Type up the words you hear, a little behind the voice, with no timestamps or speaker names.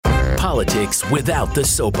Politics without the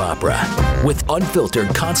soap opera, with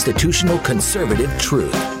unfiltered constitutional conservative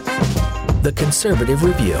truth. The Conservative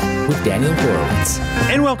Review with Daniel Horowitz.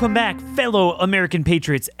 And welcome back, fellow American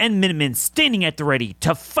patriots and Minutemen standing at the ready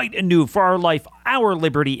to fight anew for our life, our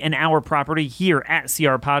liberty, and our property here at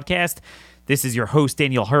CR Podcast. This is your host,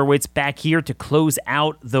 Daniel Horowitz, back here to close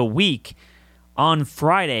out the week on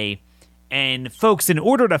Friday. And folks, in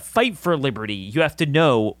order to fight for liberty, you have to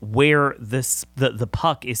know where the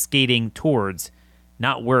puck is skating towards,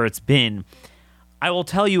 not where it's been. I will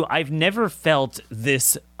tell you, I've never felt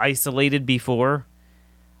this isolated before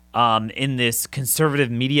in this conservative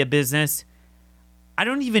media business. I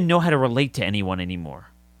don't even know how to relate to anyone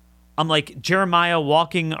anymore. I'm like Jeremiah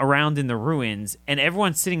walking around in the ruins and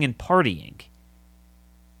everyone's sitting and partying.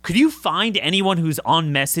 Could you find anyone who's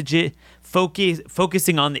on message,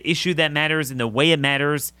 focusing on the issue that matters and the way it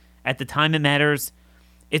matters at the time it matters?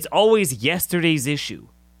 It's always yesterday's issue.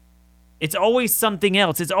 It's always something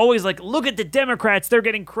else. It's always like, look at the Democrats, they're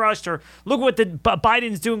getting crushed, or look what the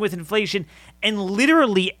Biden's doing with inflation. And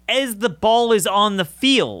literally, as the ball is on the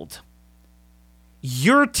field,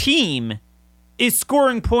 your team is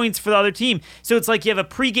scoring points for the other team. So it's like you have a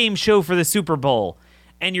pregame show for the Super Bowl,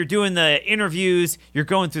 and you're doing the interviews, you're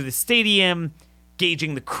going through the stadium,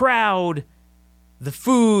 gauging the crowd, the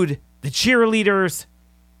food, the cheerleaders.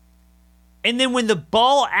 And then when the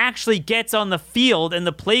ball actually gets on the field and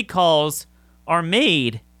the play calls are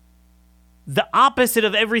made, the opposite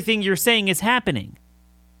of everything you're saying is happening.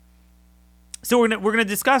 So we're gonna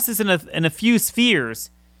discuss this in a few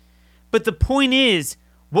spheres. But the point is,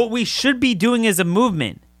 what we should be doing as a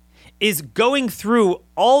movement is going through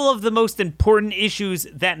all of the most important issues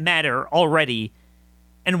that matter already,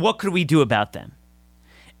 and what could we do about them?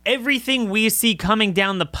 Everything we see coming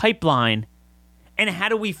down the pipeline, and how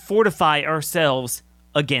do we fortify ourselves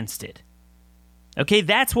against it? Okay,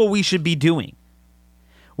 that's what we should be doing.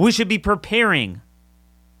 We should be preparing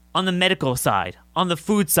on the medical side, on the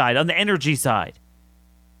food side, on the energy side,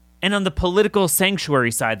 and on the political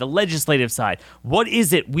sanctuary side, the legislative side. What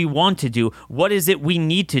is it we want to do? What is it we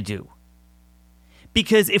need to do?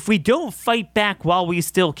 Because if we don't fight back while we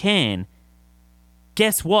still can,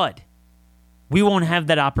 guess what? We won't have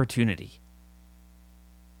that opportunity.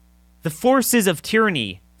 The forces of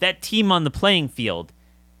tyranny, that team on the playing field,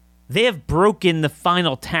 they have broken the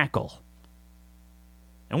final tackle.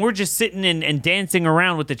 And we're just sitting and dancing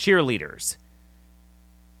around with the cheerleaders.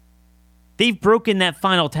 They've broken that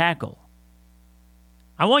final tackle.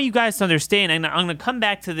 I want you guys to understand, and I'm going to come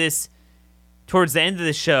back to this towards the end of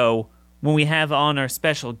the show when we have on our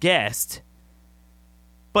special guest.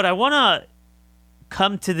 But I want to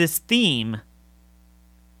come to this theme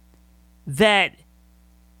that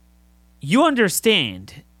you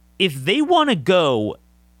understand, if they want to go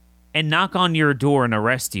and knock on your door and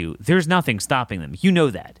arrest you, there's nothing stopping them. You know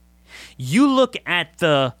that. You look at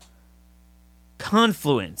the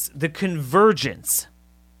confluence, the convergence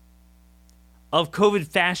of COVID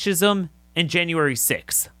fascism and January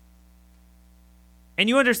 6th. And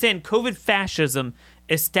you understand COVID fascism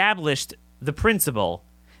established the principle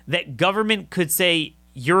that government could say,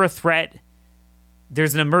 you're a threat,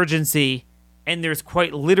 there's an emergency, and there's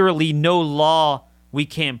quite literally no law we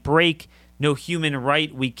can't break, no human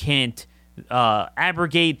right we can't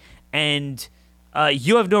abrogate, and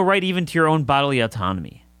you have no right even to your own bodily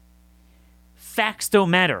autonomy. Facts don't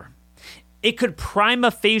matter. It could prima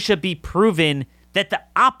facie be proven that the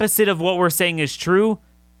opposite of what we're saying is true,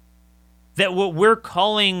 that what we're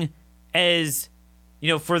calling as,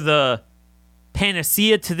 for the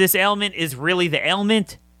panacea to this ailment is really the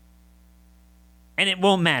ailment, and it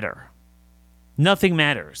won't matter. Nothing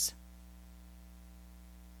matters.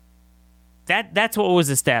 That's what was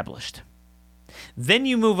established. Then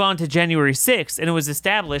you move on to January 6th, and it was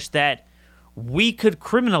established that we could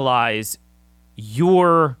criminalize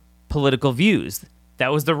your political views.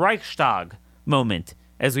 That was the Reichstag moment.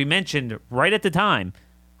 As we mentioned right at the time,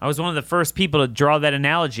 I was one of the first people to draw that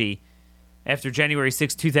analogy after January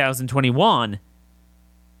 6, 2021,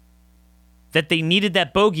 that they needed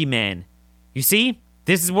that bogeyman. You see,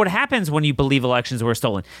 this is what happens when you believe elections were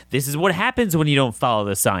stolen. This is what happens when you don't follow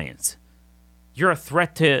the science. You're a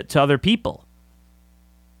threat to other people.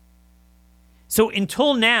 So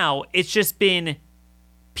until now, it's just been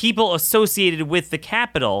people associated with the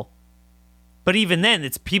Capitol, but even then,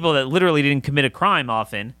 it's people that literally didn't commit a crime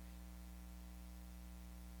often.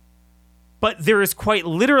 But there is quite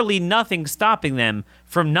literally nothing stopping them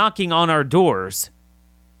from knocking on our doors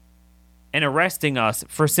and arresting us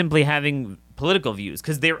for simply having political views,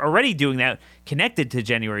 because they're already doing that connected to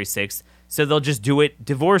January 6th, so they'll just do it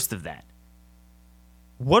divorced of that.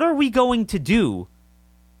 What are we going to do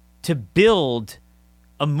to build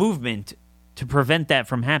a movement to prevent that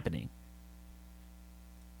from happening?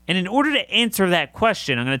 And in order to answer that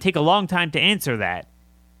question, I'm going to take a long time to answer that.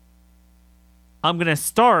 I'm going to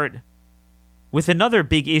start with another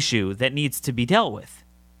big issue that needs to be dealt with.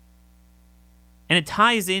 And it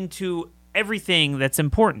ties into everything that's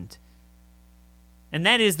important. And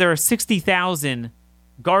that is there are 60,000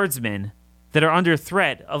 guardsmen that are under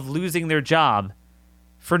threat of losing their job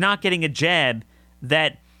for not getting a jab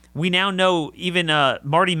that we now know. Even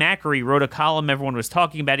Marty Makary wrote a column everyone was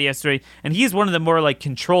talking about yesterday, and he's one of the more like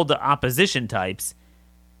controlled opposition types.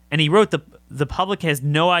 And he wrote the public has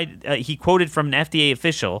no idea. He quoted from an FDA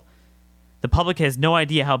official. The public has no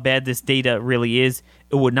idea how bad this data really is.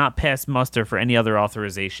 It would not pass muster for any other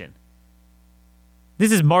authorization.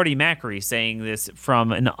 This is Marty Makary saying this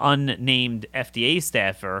from an unnamed FDA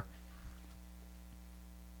staffer.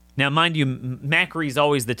 Now, mind you, Macary's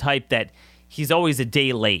always the type that he's always a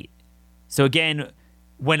day late. So again,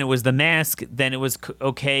 when it was the mask, then it was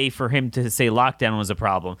okay for him to say lockdown was a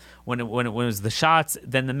problem. When it was the shots,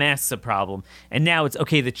 then the mask's a problem. And now it's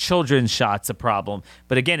okay, the children's shot's a problem.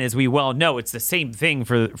 But again, as we well know, it's the same thing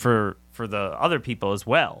for the other people as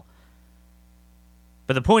well.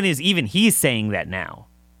 But the point is, even he's saying that now.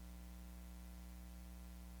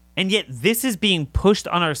 And yet this is being pushed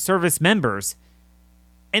on our service members,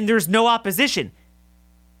 and there's no opposition.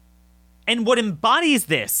 And what embodies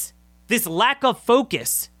this lack of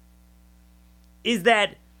focus, is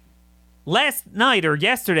that last night or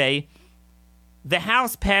yesterday, the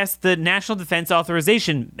House passed the National Defense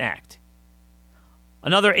Authorization Act.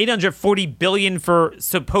 Another $840 billion for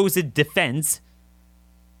supposed defense.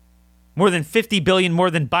 More than $50 billion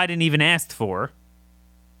more than Biden even asked for.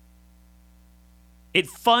 It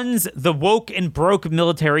funds the woke and broke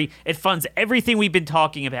military. It funds everything we've been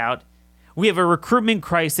talking about. We have a recruitment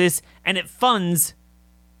crisis, and it funds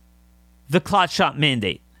the clot shot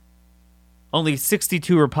mandate. Only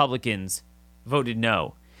 62 Republicans voted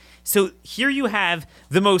no. So here you have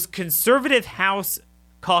the most conservative House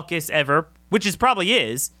caucus ever, which is probably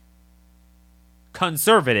is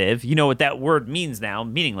conservative. You know what that word means now,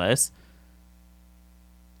 meaningless.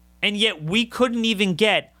 And yet we couldn't even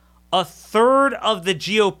get a third of the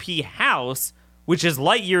GOP House, which is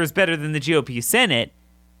light years better than the GOP Senate,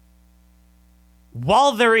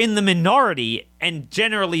 while they're in the minority and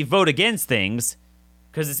generally vote against things,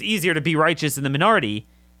 because it's easier to be righteous in the minority.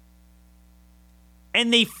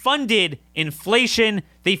 And they funded inflation,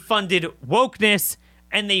 they funded wokeness,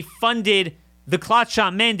 and they funded the clot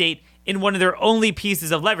shot mandate in one of their only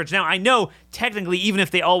pieces of leverage. Now, I know technically, even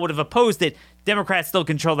if they all would have opposed it, Democrats still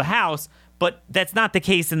control the House, but that's not the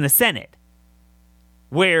case in the Senate,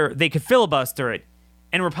 where they could filibuster it,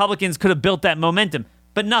 and Republicans could have built that momentum,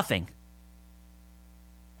 but nothing.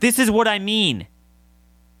 This is what I mean.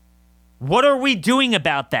 What are we doing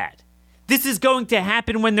about that? This is going to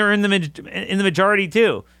happen when they're in the majority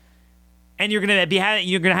too, and you're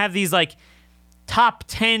gonna have these like top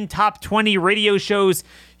 10, top 20 radio shows.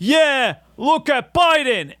 Yeah, look at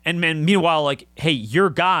Biden, and meanwhile, like, hey, your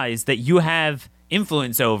guys that you have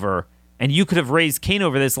influence over, and you could have raised Cain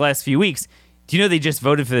over this last few weeks. Do you know they just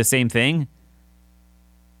voted for the same thing?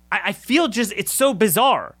 I feel just it's so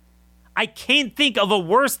bizarre. I can't think of a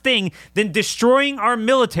worse thing than destroying our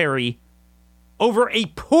military over a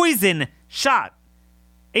poison shot,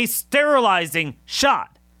 a sterilizing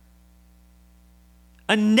shot,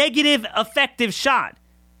 a negative effective shot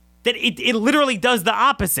that it literally does the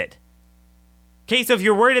opposite. Okay, so if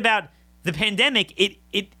you're worried about the pandemic,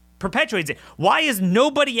 it perpetuates it. Why is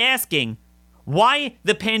nobody asking why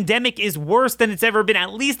the pandemic is worse than it's ever been,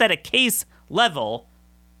 at least at a case level?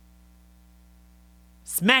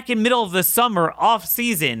 Smack in middle of the summer, off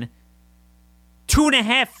season,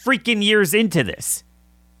 2.5 freaking years into this.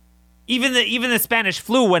 Even the Spanish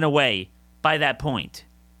flu went away by that point.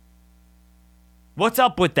 What's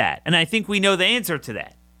up with that? And I think we know the answer to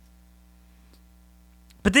that.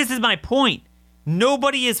 But this is my point.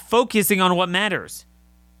 Nobody is focusing on what matters.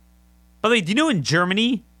 By the way, do you know in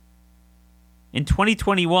Germany, in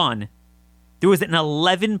 2021, there was an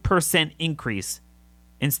 11% increase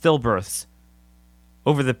in stillbirths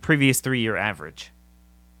over the previous 3-year average?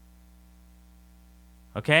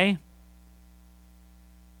 Okay?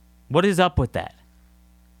 What is up with that?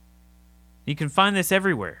 You can find this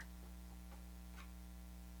everywhere.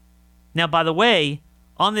 Now, by the way,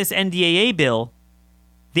 on this NDAA bill,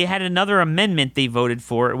 they had another amendment they voted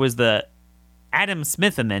for. It was the Adam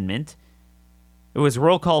Smith amendment. It was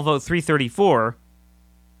roll call vote 334.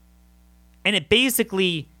 And it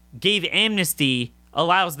basically gave amnesty,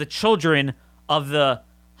 allows the children of the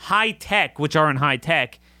high tech, which are in high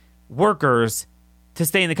tech, workers to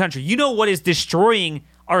stay in the country. You know what is destroying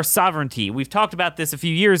our sovereignty? We've talked about this a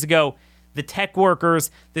few years ago. The tech workers,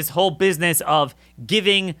 this whole business of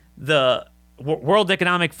giving the World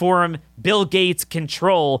Economic Forum, Bill Gates,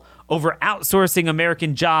 control over outsourcing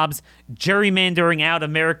American jobs, gerrymandering out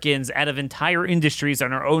Americans out of entire industries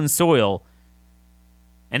on our own soil.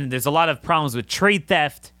 And there's a lot of problems with trade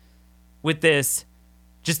theft with this.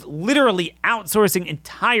 Just literally outsourcing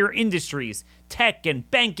entire industries, tech and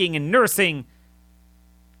banking and nursing.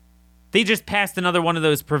 They just passed another one of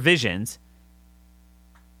those provisions.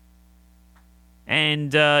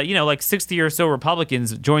 And, like 60 or so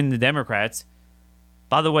Republicans joined the Democrats.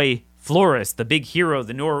 By the way, Flores, the big hero,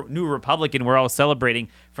 the new Republican we're all celebrating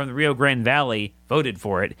from the Rio Grande Valley, voted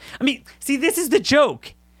for it. I mean, see, this is the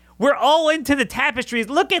joke. We're all into the tapestries.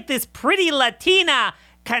 Look at this pretty Latina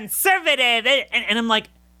conservative. And I'm like,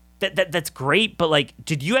 that's great, but like,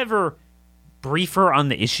 did you ever brief her on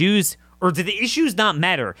the issues? Or do the issues not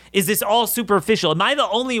matter? Is this all superficial? Am I the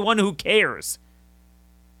only one who cares?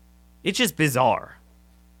 It's just bizarre.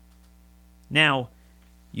 Now,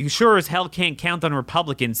 you sure as hell can't count on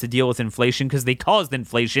Republicans to deal with inflation because they caused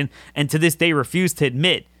inflation and to this day refuse to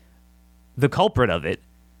admit the culprit of it.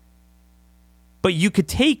 But you could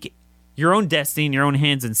take your own destiny in your own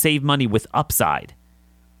hands and save money with Upside.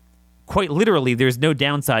 Quite literally, there's no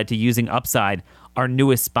downside to using Upside, our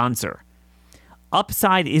newest sponsor.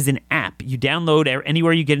 Upside is an app. You download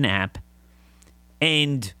anywhere you get an app,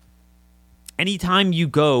 and anytime you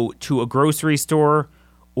go to a grocery store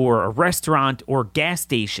or a restaurant or gas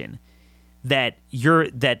station that's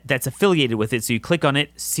affiliated with it, so you click on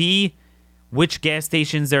it, see which gas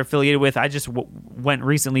stations they're affiliated with. I just went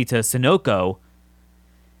recently to Sunoco,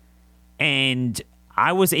 and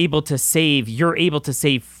you're able to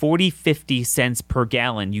save 50 cents per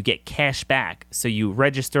gallon. You get cash back. So you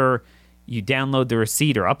register, you download the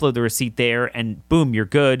receipt or upload the receipt there, and boom, you're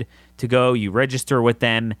good to go. You register with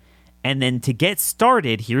them. And then to get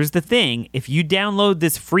started, here's the thing. If you download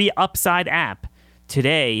this free Upside app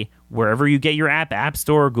today, wherever you get your App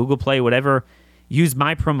Store, Google Play, whatever, use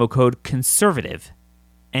my promo code CONSERVATIVE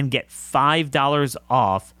and get $5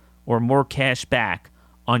 off or more cash back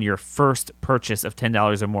on your first purchase of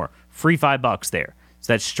 $10 or more. Free $5 there.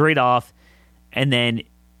 So that's straight off. And then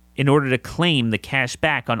in order to claim the cash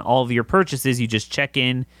back on all of your purchases, you just check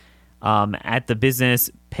in at the business,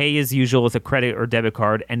 pay as usual with a credit or debit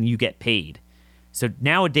card, and you get paid. So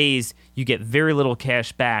nowadays, you get very little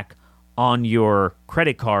cash back on your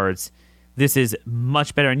credit cards. This is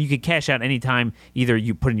much better, and you can cash out anytime. Either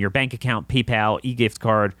you put in your bank account, PayPal, e-gift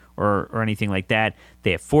card, or anything like that.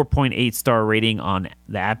 They have 4.8 star rating on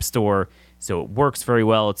the App Store, so it works very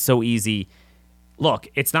well. It's so easy. Look,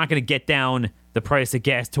 it's not going to get down the price of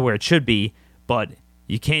gas to where it should be, but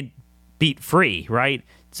you can't beat free, right?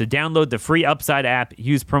 So download the free Upside app,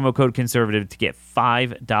 use promo code CONSERVATIVE to get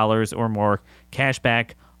 $5 or more cash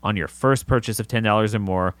back on your first purchase of $10 or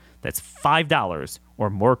more. That's $5 or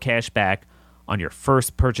more cash back on your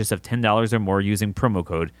first purchase of $10 or more using promo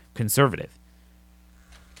code CONSERVATIVE.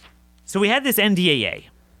 So we had this NDAA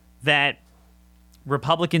that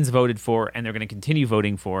Republicans voted for and they're going to continue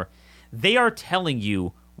voting for. They are telling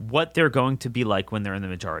you what they're going to be like when they're in the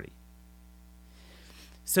majority.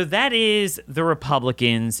 So that is the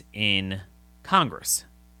Republicans in Congress.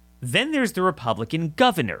 Then there's the Republican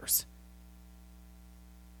governors.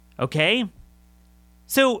 Okay?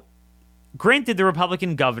 So, granted, the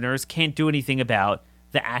Republican governors can't do anything about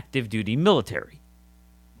the active duty military.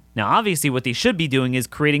 Now, obviously, what they should be doing is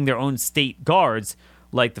creating their own state guards,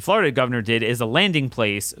 like the Florida governor did, as a landing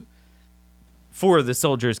place for the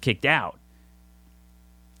soldiers kicked out.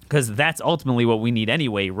 Because that's ultimately what we need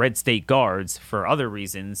anyway, red state guards for other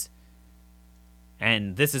reasons.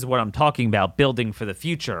 And this is what I'm talking about, building for the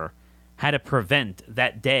future. How to prevent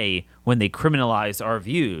that day when they criminalize our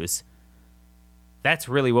views. That's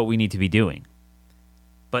really what we need to be doing.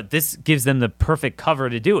 But this gives them the perfect cover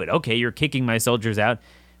to do it. Okay, you're kicking my soldiers out.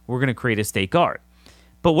 We're going to create a state guard.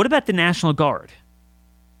 But what about the National Guard?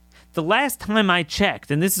 The last time I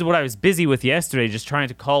checked, and this is what I was busy with yesterday, just trying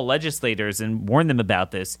to call legislators and warn them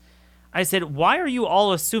about this, I said, why are you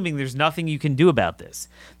all assuming there's nothing you can do about this?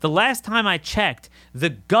 The last time I checked, the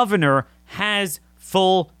governor has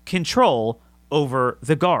full control over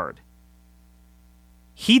the Guard.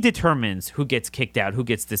 He determines who gets kicked out, who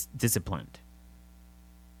gets disciplined.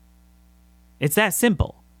 It's that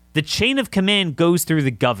simple. The chain of command goes through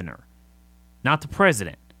the governor, not the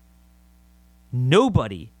president.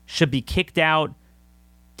 Nobody should be kicked out,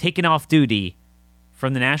 taken off duty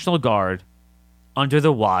from the National Guard under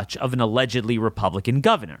the watch of an allegedly Republican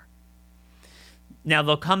governor. Now,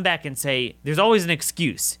 they'll come back and say, there's always an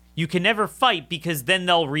excuse. You can never fight because then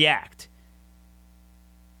they'll react.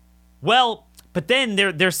 Well, but then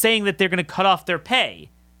they're saying that they're going to cut off their pay.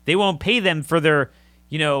 They won't pay them for their,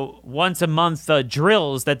 once a month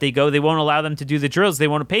drills that they go. They won't allow them to do the drills. They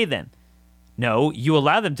won't pay them. No, you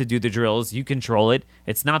allow them to do the drills. You control it.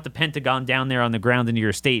 It's not the Pentagon down there on the ground in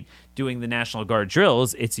your state doing the National Guard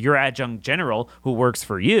drills. It's your adjunct general who works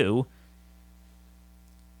for you.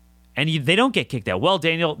 And they don't get kicked out. Well,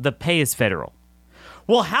 Daniel, the pay is federal.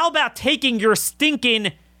 Well, how about taking your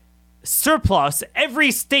stinking surplus?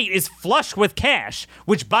 Every state is flush with cash,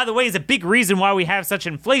 which, by the way, is a big reason why we have such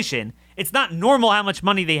inflation. It's not normal how much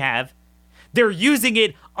money they have. They're using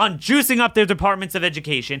it on juicing up their departments of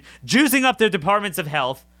education, juicing up their departments of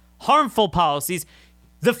health, harmful policies.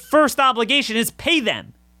 The first obligation is pay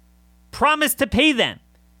them. Promise to pay them.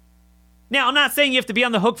 Now, I'm not saying you have to be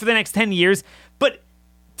on the hook for the next 10 years, but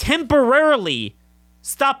temporarily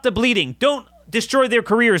stop the bleeding. Don't destroy their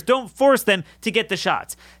careers. Don't force them to get the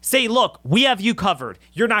shots. Say, look, we have you covered.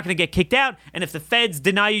 You're not going to get kicked out, and if the feds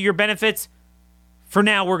deny you your benefits, for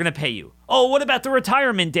now, we're going to pay you. Oh, what about the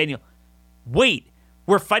retirement, Daniel? Wait,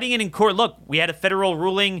 we're fighting it in court. Look, we had a federal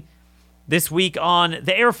ruling this week on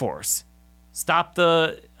the Air Force. Stop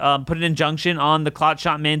put an injunction on the clot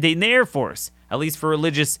shot mandate in the Air Force, at least for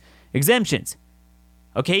religious exemptions.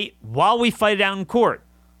 Okay, while we fight it out in court.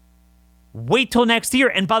 Wait till next year.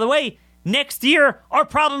 And by the way, next year, our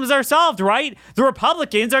problems are solved, right? The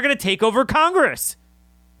Republicans are going to take over Congress.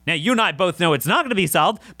 Now, you and I both know it's not going to be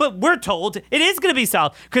solved, but we're told it is going to be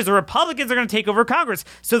solved because the Republicans are going to take over Congress.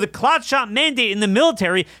 So the clot shot mandate in the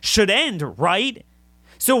military should end, right?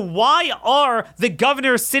 So why are the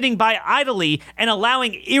governors sitting by idly and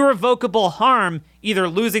allowing irrevocable harm, either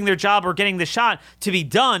losing their job or getting the shot, to be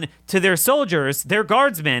done to their soldiers, their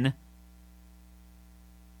guardsmen?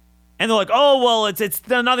 And they're like, oh, well, it's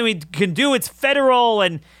nothing we can do. It's federal,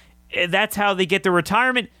 and that's how they get the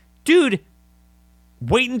retirement. Dude,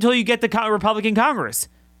 wait until you get the Republican Congress.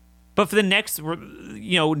 But for the next,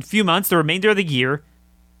 few months, the remainder of the year,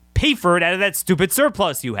 pay for it out of that stupid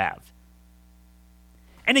surplus you have.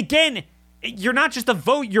 And again, you're not just a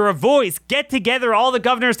vote, you're a voice. Get together, all the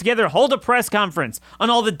governors together, hold a press conference on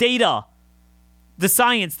all the data, the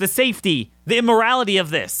science, the safety, the immorality of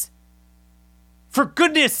this. For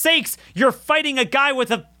goodness sakes, you're fighting a guy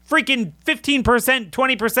with a freaking 15%,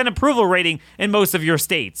 20% approval rating in most of your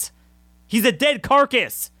states. He's a dead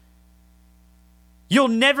carcass. You'll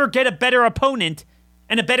never get a better opponent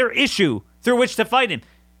and a better issue through which to fight him.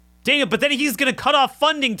 Daniel, but then he's going to cut off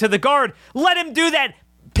funding to the Guard. Let him do that.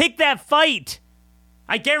 Pick that fight.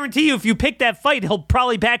 I guarantee you if you pick that fight, he'll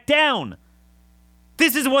probably back down.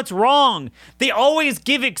 This is what's wrong. They always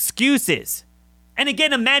give excuses. And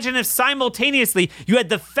again, imagine if simultaneously you had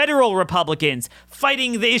the federal Republicans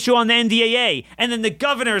fighting the issue on the NDAA, and then the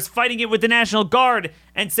governors fighting it with the National Guard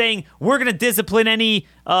and saying, we're going to discipline any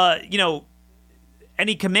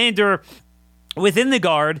commander within the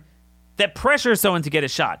Guard that pressures someone to get a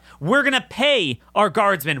shot. We're going to pay our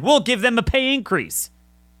guardsmen. We'll give them a pay increase.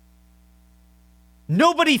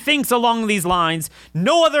 Nobody thinks along these lines.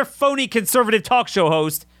 No other phony conservative talk show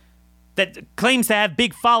host that claims to have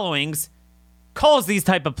big followings calls these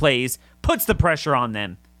type of plays, puts the pressure on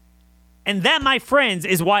them. And that, my friends,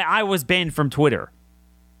 is why I was banned from Twitter.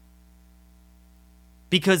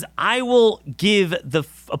 Because I will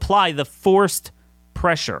apply the forced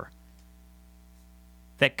pressure,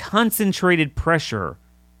 that concentrated pressure,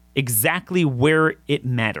 exactly where it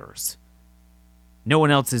matters. No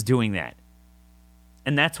one else is doing that.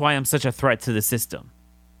 And that's why I'm such a threat to the system.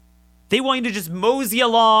 They want you to just mosey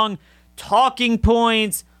along, talking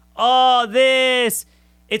points, this.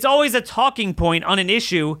 It's always a talking point on an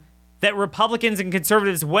issue that Republicans and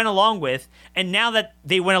conservatives went along with, and now that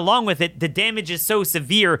they went along with it, the damage is so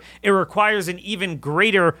severe, it requires an even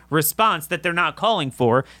greater response that they're not calling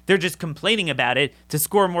for. They're just complaining about it to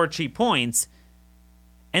score more cheap points.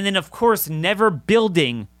 And then, of course, never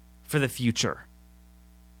building for the future.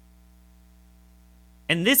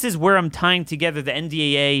 And this is where I'm tying together the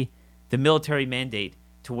NDAA, the military mandate,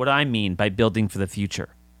 to what I mean by building for the future.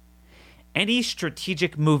 Any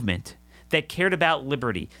strategic movement that cared about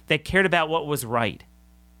liberty, that cared about what was right,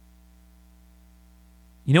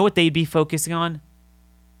 you know what they'd be focusing on?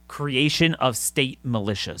 Creation of state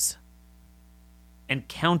militias and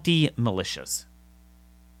county militias.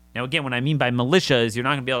 Now, again, what I mean by militias, you're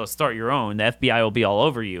not going to be able to start your own. The FBI will be all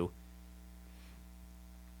over you.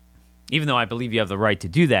 Even though I believe you have the right to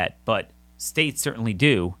do that, but states certainly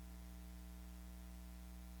do.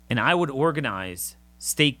 And I would organize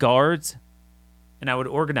state guards, and I would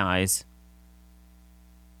organize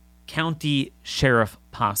county sheriff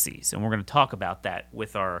posses. And we're going to talk about that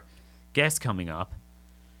with our guest coming up,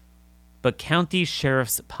 but county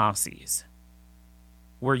sheriff's posses,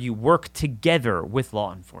 where you work together with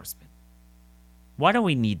law enforcement. Why do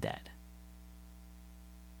we need that?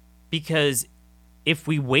 Because if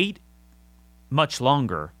we wait much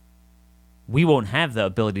longer, we won't have the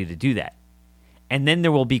ability to do that. And then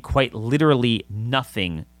there will be quite literally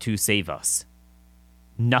nothing to save us.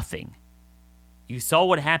 Nothing. You saw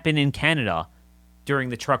what happened in Canada during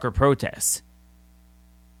the trucker protests.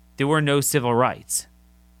 There were no civil rights.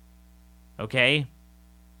 Okay?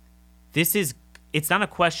 It's not a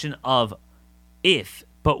question of if,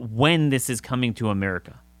 but when this is coming to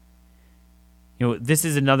America. This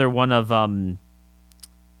is another one of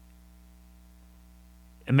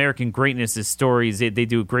American Greatness' stories. They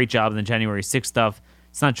do a great job in the January 6th stuff.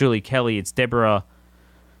 It's not Julie Kelly, it's Deborah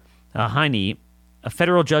Heine. A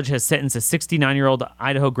federal judge has sentenced a 69-year-old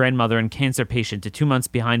Idaho grandmother and cancer patient to 2 months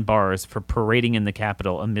behind bars for parading in the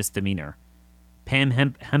Capitol, a misdemeanor.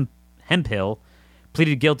 Pam Hemphill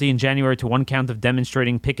pleaded guilty in January to 1 count of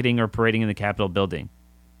demonstrating, picketing, or parading in the Capitol building.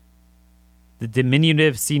 The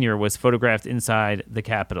diminutive senior was photographed inside the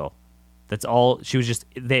Capitol. That's all. She was just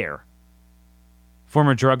there.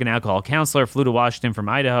 Former drug and alcohol counselor flew to Washington from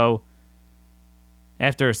Idaho.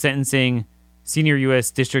 After sentencing, Senior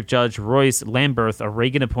U.S. District Judge Royce Lamberth, a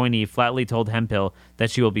Reagan appointee, flatly told Hemphill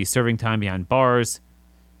that she will be serving time behind bars.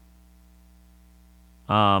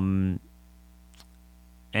 And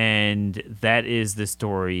that is the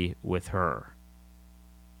story with her.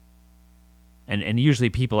 And usually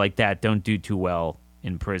people like that don't do too well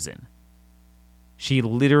in prison. She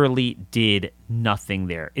literally did nothing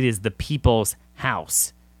there. It is the people's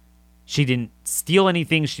house. She didn't steal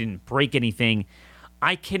anything. She didn't break anything.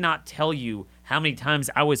 I cannot tell you how many times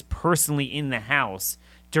I was personally in the house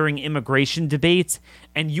during immigration debates,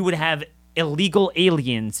 and you would have illegal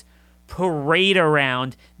aliens parade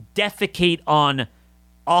around, defecate on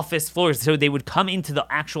office floors. So they would come into the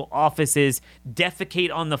actual offices,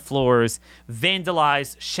 defecate on the floors,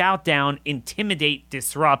 vandalize, shout down, intimidate,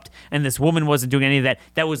 disrupt, and this woman wasn't doing any of that.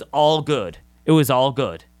 That was all good. It was all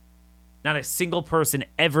good. Not a single person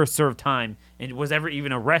ever served time and was ever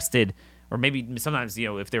even arrested, or maybe sometimes,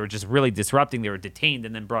 if they were just really disrupting, they were detained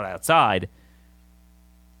and then brought outside.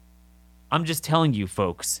 I'm just telling you,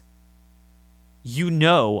 folks,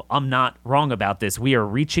 I'm not wrong about this. We are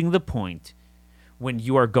reaching the point when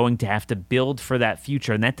you are going to have to build for that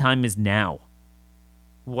future, and that time is now.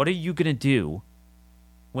 What are you going to do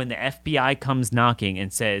when the FBI comes knocking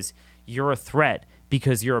and says, you're a threat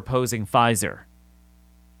because you're opposing Pfizer?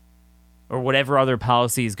 Or whatever other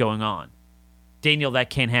policy is going on. Daniel, that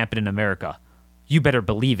can't happen in America. You better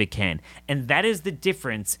believe it can. And that is the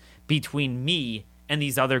difference between me and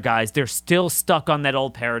these other guys. They're still stuck on that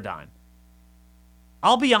old paradigm.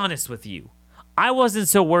 I'll be honest with you. I wasn't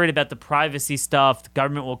so worried about the privacy stuff. The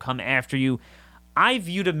government will come after you. I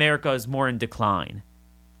viewed America as more in decline.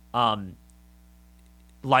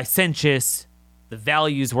 Licentious. The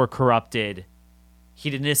values were corrupted.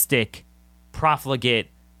 Hedonistic. Profligate.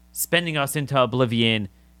 Spending us into oblivion.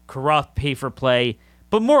 Corrupt, pay for play.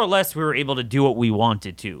 But more or less, we were able to do what we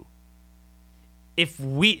wanted to. If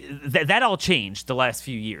that all changed the last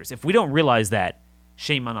few years. If we don't realize that,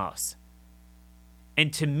 shame on us.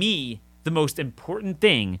 And to me, the most important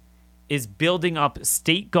thing is building up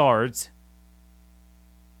state guards.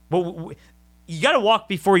 Well, you got to walk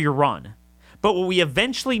before you run. But what we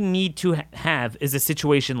eventually need to have is a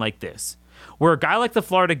situation like this, where a guy like the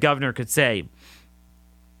Florida governor could say,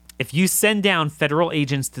 if you send down federal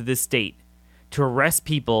agents to this state to arrest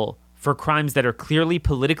people for crimes that are clearly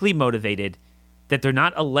politically motivated, that they're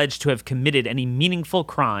not alleged to have committed any meaningful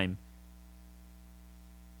crime,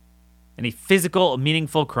 any physical or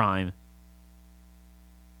meaningful crime,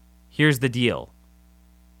 here's the deal.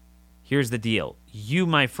 Here's the deal. You,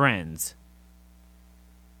 my friends,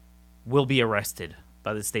 will be arrested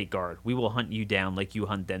by the state guard. We will hunt you down like you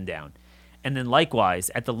hunt them down. And then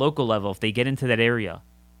likewise, at the local level, if they get into that area,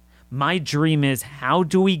 my dream is, how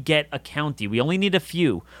do we get a county? We only need a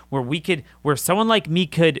few where someone like me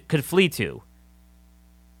could flee to.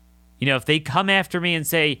 If they come after me and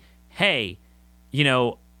say, hey,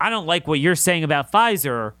 I don't like what you're saying about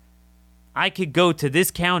Pfizer, I could go to this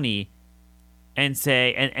county and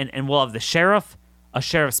say, and we'll have a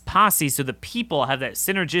sheriff's posse, so the people have that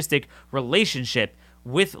synergistic relationship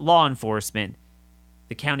with law enforcement,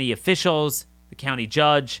 the county officials, the county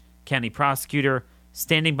judge, county prosecutor,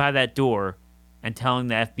 standing by that door and telling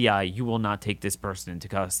the FBI, you will not take this person into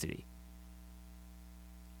custody.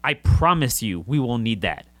 I promise you, we will need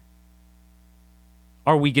that.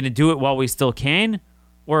 Are we going to do it while we still can?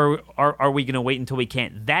 Or are we going to wait until we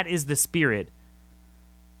can't? That is the spirit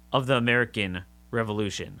of the American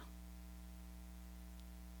Revolution.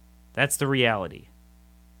 That's the reality.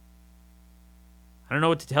 I don't know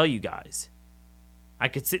what to tell you guys. I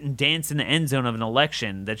could sit and dance in the end zone of an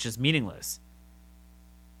election that's just meaningless.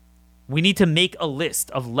 We need to make a list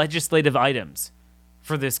of legislative items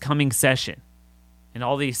for this coming session in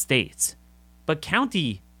all these states. But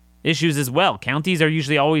county issues as well. Counties are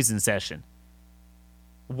usually always in session.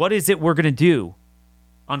 What is it we're going to do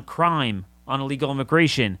on crime, on illegal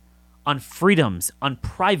immigration, on freedoms, on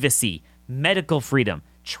privacy, medical freedom,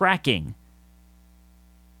 tracking?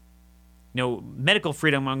 Medical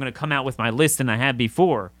freedom, I'm going to come out with my list than I had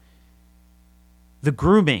before. The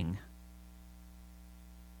grooming.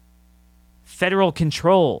 Federal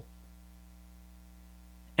control.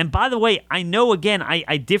 And by the way, I know, again,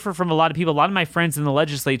 I differ from a lot of people. A lot of my friends in the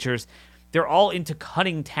legislatures, they're all into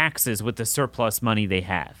cutting taxes with the surplus money they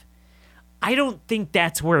have. I don't think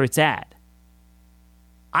that's where it's at.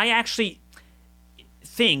 I actually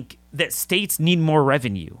think that states need more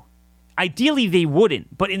revenue. Ideally, they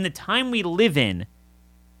wouldn't, but in the time we live in,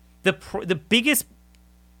 the biggest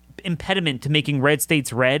impediment to making red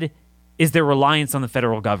states red is their reliance on the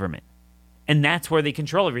federal government. And that's where they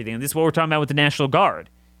control everything. And this is what we're talking about with the National Guard.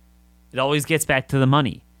 It always gets back to the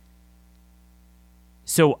money.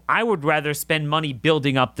 So I would rather spend money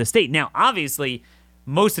building up the state. Now, obviously,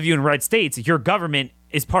 most of you in red states, your government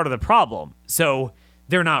is part of the problem. So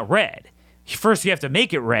they're not red. First, you have to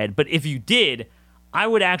make it red. But if you did, I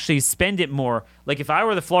would actually spend it more. Like if I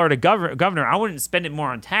were the Florida governor, I wouldn't spend it more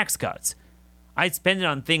on tax cuts. I'd spend it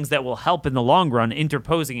on things that will help in the long run,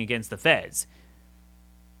 interposing against the feds.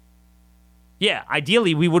 Yeah,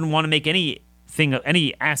 ideally, we wouldn't want to make any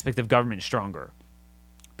aspect of government stronger.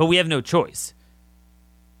 But we have no choice.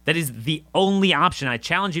 That is the only option. I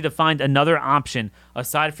challenge you to find another option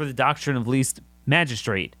aside for the doctrine of least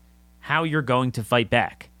magistrate, how you're going to fight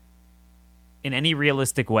back in any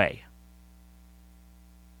realistic way.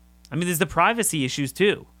 I mean, there's the privacy issues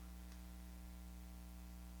too.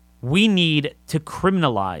 We need to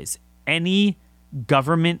criminalize any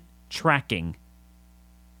government tracking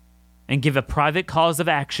and give a private cause of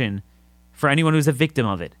action for anyone who's a victim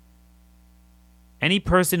of it. Any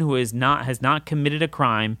person who has not committed a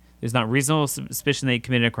crime, there's not reasonable suspicion they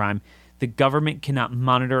committed a crime, the government cannot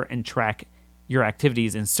monitor and track your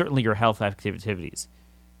activities and certainly your health activities.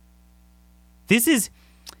 This is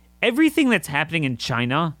everything that's happening in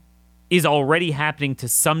China is already happening to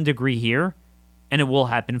some degree here, and it will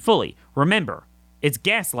happen fully. Remember, it's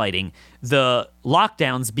gaslighting. The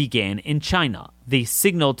lockdowns began in China. They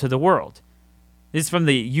signaled to the world. This is from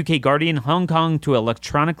the UK Guardian. Hong Kong to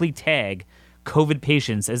electronically tag COVID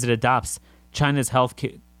patients as it adopts China's health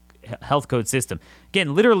code system.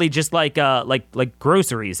 Again, literally just like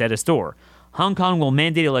groceries at a store. Hong Kong will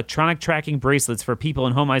mandate electronic tracking bracelets for people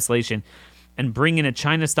in home isolation and bring in a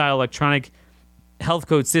China-style electronic health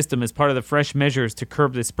code system as part of the fresh measures to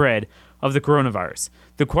curb the spread of the coronavirus.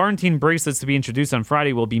 The quarantine bracelets to be introduced on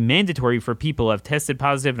Friday will be mandatory for people who have tested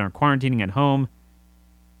positive and are quarantining at home.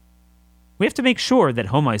 We have to make sure that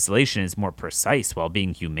home isolation is more precise while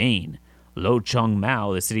being humane, Lo Chung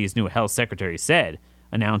Mao, the city's new health secretary, said,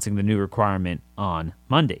 announcing the new requirement on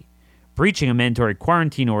Monday. Breaching a mandatory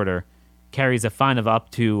quarantine order carries a fine of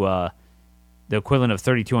up to the equivalent of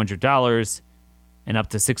 $3,200 and up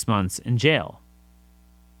to 6 months in jail.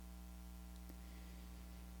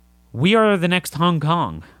 We are the next Hong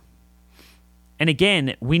Kong. And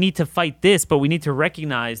again, we need to fight this, but we need to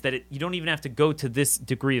recognize that you don't even have to go to this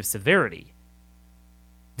degree of severity.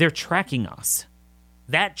 They're tracking us.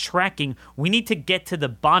 That tracking, we need to get to the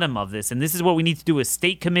bottom of this. And this is what we need to do with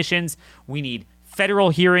state commissions. We need federal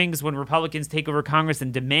hearings when Republicans take over Congress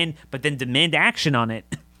and demand action on it.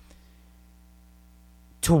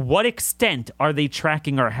 To what extent are they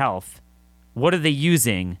tracking our health? What are they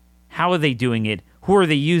using? How are they doing it? Who are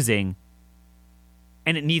they using?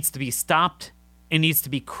 And it needs to be stopped. It needs to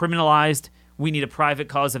be criminalized. We need a private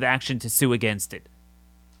cause of action to sue against it.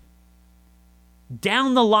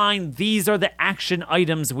 Down the line, these are the action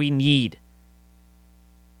items we need.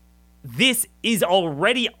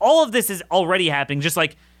 All of this is already happening. Just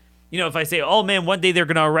like, if I say, oh man, one day they're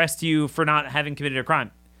going to arrest you for not having committed a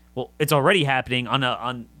crime. Well, it's already happening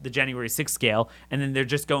on the January 6th scale, and then they're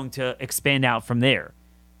just going to expand out from there.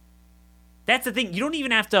 That's the thing. You don't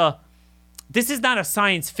even have to... This is not a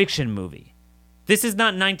science fiction movie. This is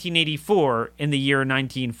not 1984 in the year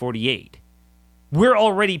 1948. We're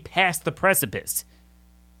already past the precipice.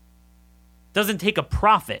 Doesn't take a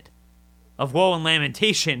prophet of woe and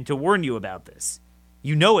lamentation to warn you about this.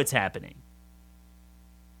 You know it's happening.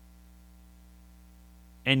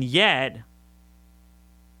 And yet,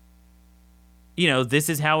 this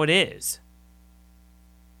is how it is.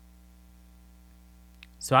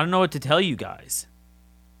 So I don't know what to tell you guys.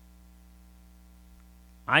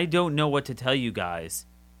 I don't know what to tell you guys.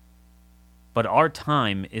 But our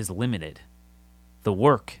time is limited. The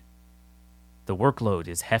workload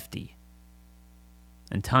is hefty.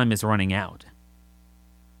 And time is running out.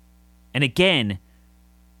 And again,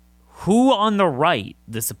 who on the right,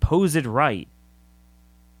 the supposed right,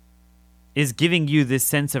 is giving you this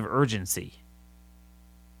sense of urgency?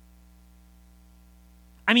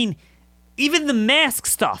 I mean, even the mask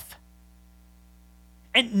stuff.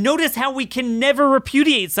 And notice how we can never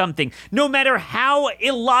repudiate something, no matter how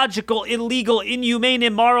illogical, illegal, inhumane,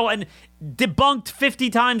 immoral, and debunked 50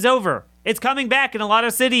 times over. It's coming back in a lot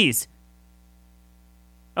of cities.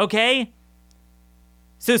 Okay?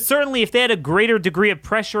 So certainly if they had a greater degree of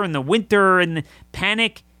pressure in the winter and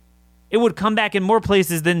panic, it would come back in more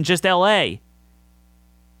places than just LA.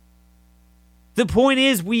 The point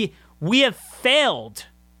is we have failed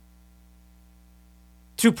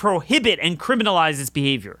to prohibit and criminalize this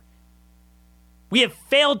behavior. We have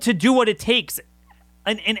failed to do what it takes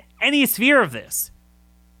in any sphere of this.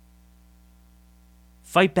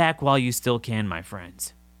 Fight back while you still can, my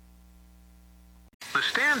friends. The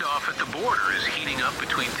standoff at the border is heating up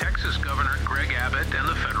between Texas Governor Greg Abbott and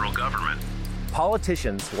the federal government.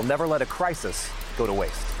 Politicians will never let a crisis go to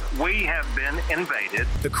waste. We have been invaded.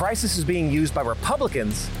 The crisis is being used by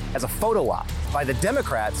Republicans as a photo op, by the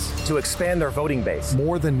Democrats to expand their voting base.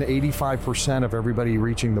 More than 85% of everybody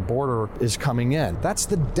reaching the border is coming in. That's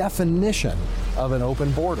the definition of an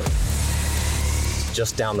open border.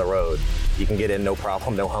 Just down the road, you can get in no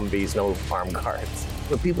problem, no Humvees, no armed guards.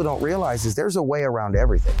 What people don't realize is there's a way around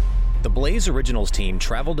everything. The Blaze Originals team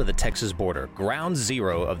traveled to the Texas border, ground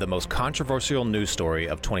zero of the most controversial news story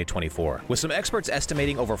of 2024. With some experts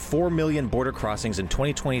estimating over 4 million border crossings in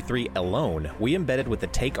 2023 alone, we embedded with the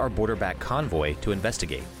Take Our Border Back convoy to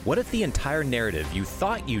investigate. What if the entire narrative you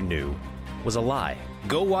thought you knew was a lie?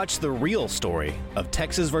 Go watch the real story of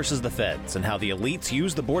Texas versus the feds and how the elites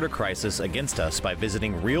use the border crisis against us by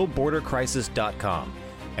visiting realbordercrisis.com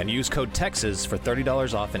and use code TEXAS for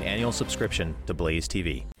 $30 off an annual subscription to Blaze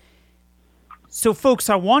TV. So, folks,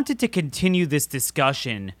 I wanted to continue this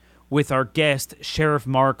discussion with our guest, Sheriff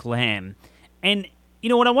Mark Lamb. And,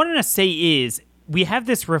 what I wanted to say is we have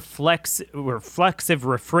this reflexive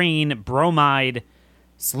refrain, bromide,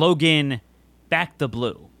 slogan, back the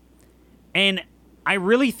blue. And I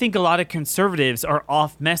really think a lot of conservatives are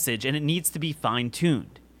off message, and it needs to be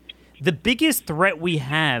fine-tuned. The biggest threat we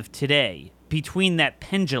have today between that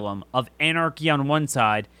pendulum of anarchy on one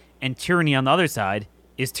side and tyranny on the other side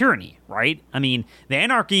is tyranny, right? I mean, the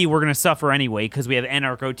anarchy we're going to suffer anyway because we have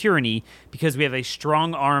anarcho-tyranny, because we have a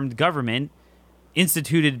strong-armed government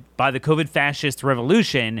instituted by the COVID fascist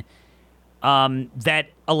revolution that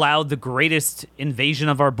allowed the greatest invasion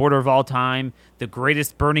of our border of all time, the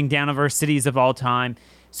greatest burning down of our cities of all time.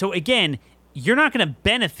 So again, you're not going to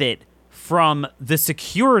benefit from the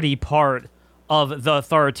security part of the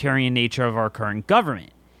authoritarian nature of our current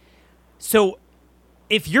government. So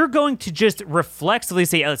if you're going to just reflexively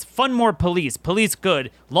say, let's fund more police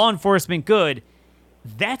good, law enforcement good,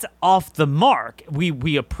 that's off the mark.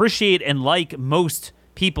 We appreciate and like most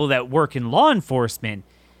people that work in law enforcement,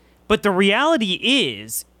 but the reality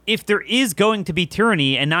is, if there is going to be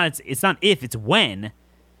tyranny, and it's not if, it's when,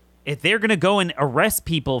 if they're going to go and arrest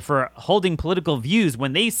people for holding political views,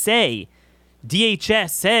 when they say,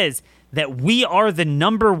 DHS says that we are the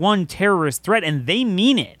number one terrorist threat, and they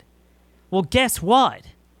mean it, well, guess what?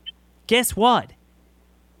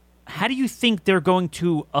 How do you think they're going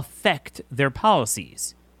to affect their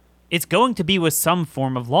policies? It's going to be with some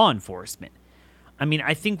form of law enforcement. I mean,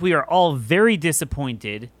 I think we are all very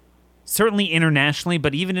disappointed, certainly internationally,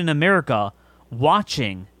 but even in America,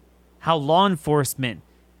 watching how law enforcement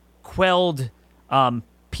quelled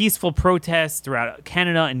peaceful protests throughout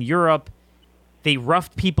Canada and Europe. They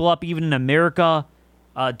roughed people up even in America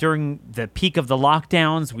during the peak of the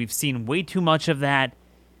lockdowns. We've seen way too much of that.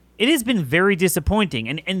 It has been very disappointing,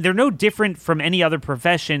 and they're no different from any other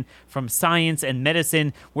profession, from science and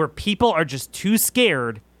medicine, where people are just too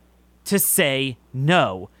scared to say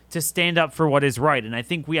no, to stand up for what is right. And I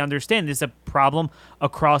think we understand this is a problem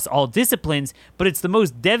across all disciplines, but it's the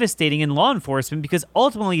most devastating in law enforcement because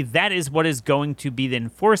ultimately that is what is going to be the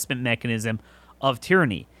enforcement mechanism of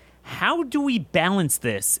tyranny. How do we balance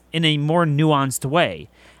this in a more nuanced way?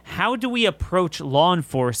 How do we approach law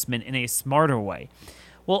enforcement in a smarter way?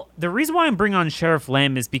 Well, the reason why I'm bringing on Sheriff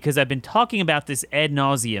Lamb is because I've been talking about this ad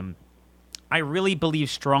nauseum. I really believe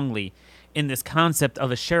strongly in this concept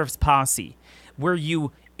of a sheriff's posse, where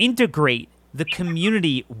you integrate the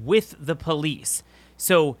community with the police.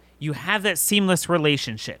 So you have that seamless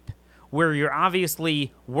relationship where you're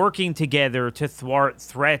obviously working together to thwart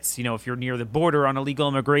threats, if you're near the border on illegal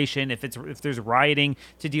immigration, if there's rioting,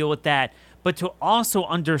 to deal with that, but to also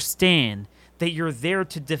understand that you're there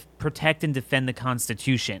to protect and defend the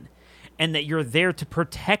Constitution, and that you're there to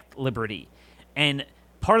protect liberty. And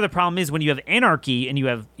part of the problem is when you have anarchy and you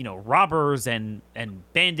have, robbers and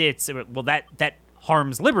bandits, well, that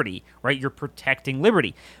harms liberty, right? You're protecting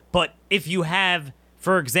liberty. But if you have,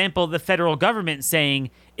 for example, the federal government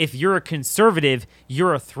saying, if you're a conservative,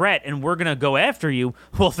 you're a threat and we're going to go after you,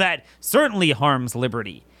 well, that certainly harms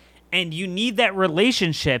liberty. And you need that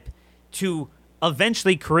relationship to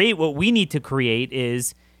eventually create what we need to create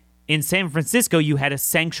is, in San Francisco, you had a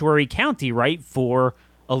sanctuary county, right, for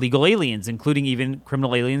illegal aliens, including even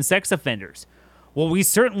criminal alien sex offenders. Well, we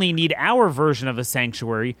certainly need our version of a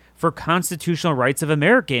sanctuary for constitutional rights of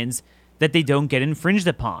Americans that they don't get infringed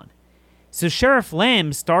upon. So Sheriff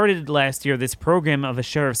Lamb started last year this program of a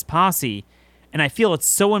sheriff's posse, and I feel it's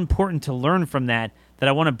so important to learn from that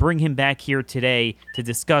I want to bring him back here today to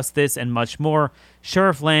discuss this and much more.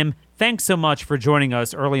 Sheriff Lamb, thanks so much for joining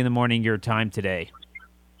us early in the morning your time today.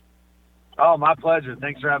 Oh, my pleasure.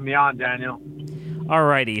 Thanks for having me on, Daniel.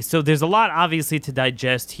 Alrighty, so there's a lot obviously to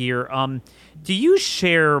digest here. Do you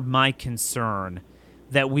share my concern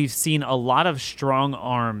that we've seen a lot of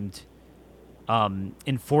strong-armed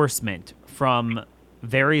enforcement from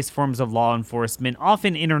various forms of law enforcement,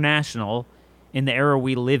 often international, in the era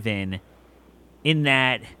we live in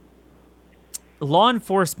that law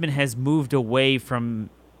enforcement has moved away from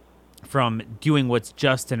doing what's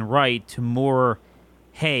just and right to more,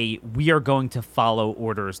 hey, we are going to follow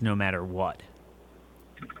orders no matter what?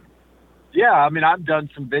 Yeah, I mean, I've done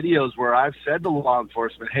some videos where I've said to law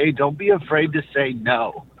enforcement, hey, don't be afraid to say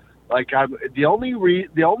no. Like, the only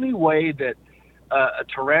way that a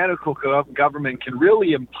tyrannical government can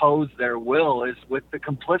really impose their will is with the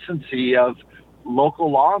complicity of local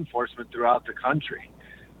law enforcement throughout the country.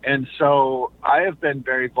 And so I have been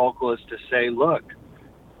very vocal as to say, look,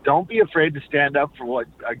 don't be afraid to stand up for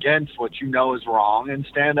against what you know is wrong, and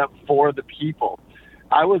stand up for the people.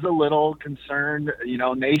 I was a little concerned,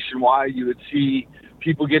 nationwide you would see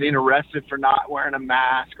people getting arrested for not wearing a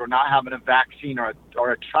mask or not having a vaccine,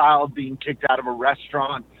 or a child being kicked out of a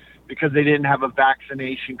restaurant because they didn't have a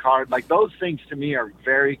vaccination card. Like, those things to me are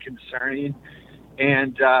very concerning.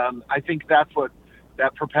 And I think that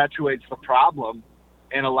perpetuates the problem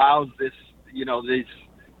and allows these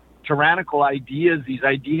tyrannical ideas, these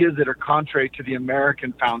ideas that are contrary to the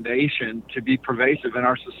American foundation, to be pervasive in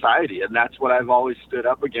our society. And that's what I've always stood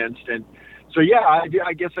up against. And so, yeah,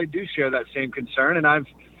 I guess I do share that same concern. And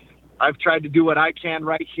I've tried to do what I can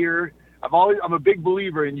right here. I'm a big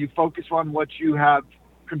believer in you focus on what you have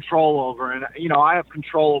control over. And, I have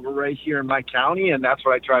control over right here in my county, and that's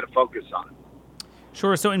what I try to focus on.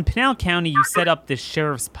 Sure. So in Pinal County, you set up this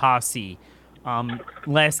sheriff's posse.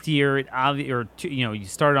 Last year, you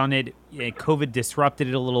started on it. COVID disrupted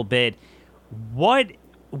it a little bit.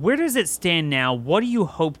 Where does it stand now? What do you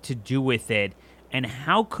hope to do with it, and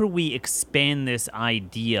how could we expand this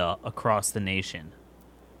idea across the nation?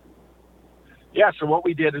 Yeah. So what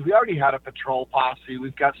we did is we already had a patrol posse.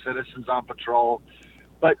 We've got citizens on patrol,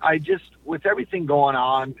 but with everything going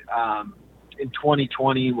on in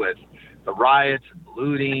 2020 with the riots and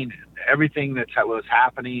looting and everything that was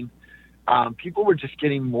happening, people were just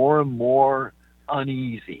getting more and more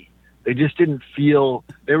uneasy. They just didn't feel,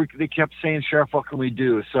 they kept saying, Sheriff, what can we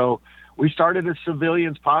do? So we started a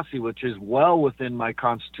civilians posse, which is well within my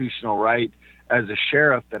constitutional right as a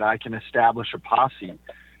sheriff that I can establish a posse.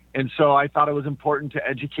 And so I thought it was important to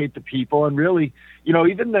educate the people, and really,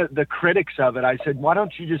 even the critics of it, I said, why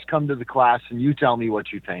don't you just come to the class and you tell me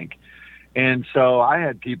what you think? And so I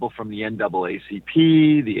had people from the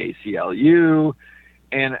NAACP, the ACLU,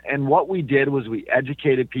 and what we did was we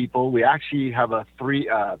educated people. We actually have a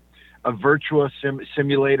virtual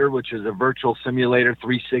simulator, which is a virtual simulator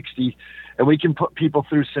 360, and we can put people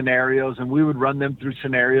through scenarios, and we would run them through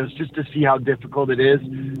scenarios just to see how difficult it is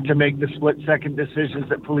to make the split-second decisions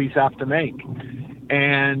that police have to make.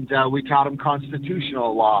 And we taught them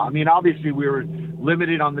constitutional law. I mean, obviously we were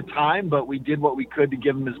limited on the time, but we did what we could to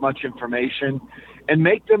give them as much information and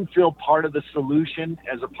make them feel part of the solution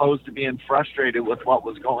as opposed to being frustrated with what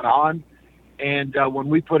was going on. And when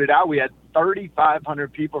we put it out, we had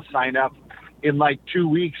 3,500 people sign up. In like 2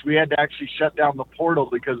 weeks, we had to actually shut down the portal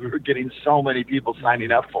because we were getting so many people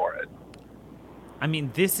signing up for it. I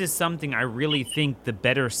mean, this is something I really think the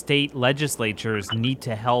better state legislatures need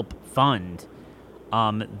to help fund.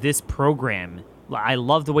 This program, I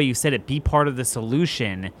love the way you said it, be part of the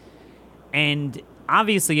solution. And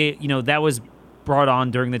obviously, that was brought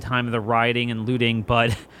on during the time of the rioting and looting,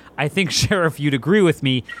 but I think, Sheriff, you'd agree with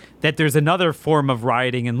me that there's another form of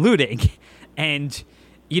rioting and looting. And,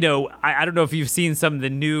 I don't know if you've seen some of the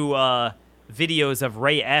new videos of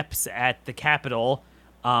Ray Epps at the Capitol,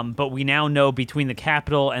 but we now know between the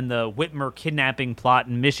Capitol and the Whitmer kidnapping plot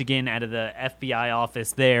in Michigan out of the FBI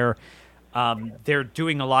office there, they're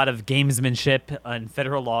doing a lot of gamesmanship and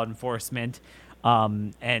federal law enforcement,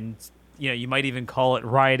 and you might even call it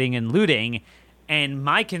rioting and looting. And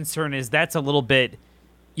my concern is that's a little bit,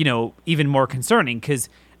 even more concerning, because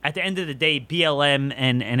at the end of the day, BLM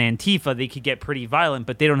and Antifa, they could get pretty violent,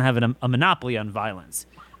 but they don't have a monopoly on violence.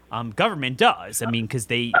 Government does. I mean, because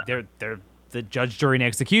they're the judge, jury, and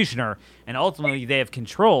executioner, and ultimately they have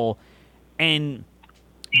control. And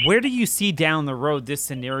where do you see down the road this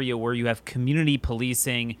scenario where you have community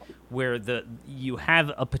policing, where you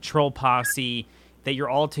have a patrol posse, that you're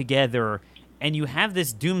all together, and you have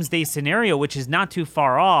this doomsday scenario, which is not too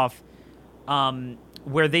far off,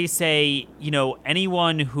 where they say,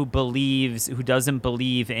 anyone who doesn't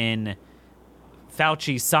believe in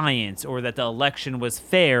Fauci's science or that the election was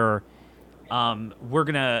fair, we're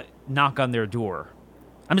going to knock on their door.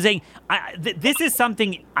 I'm saying this is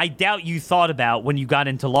something I doubt you thought about when you got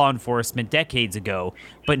into law enforcement decades ago,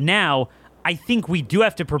 but now I think we do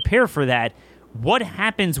have to prepare for that. What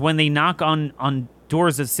happens when they knock on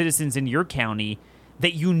doors of citizens in your county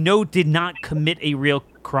that did not commit a real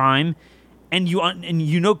crime, and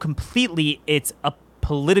you completely it's a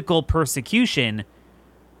political persecution?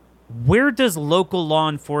 Where does local law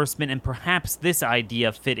enforcement and perhaps this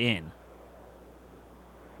idea fit in?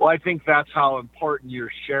 Well, I think that's how important your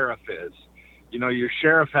sheriff is. Your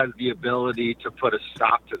sheriff has the ability to put a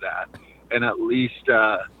stop to that and at least,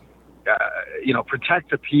 protect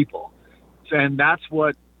the people. And that's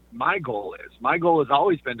what my goal is. My goal has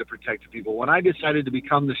always been to protect the people. When I decided to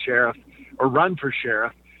become the sheriff or run for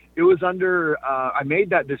sheriff, it was I made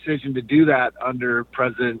that decision to do that under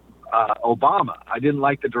President Obama. I didn't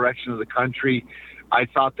like the direction of the country. I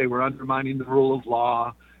thought they were undermining the rule of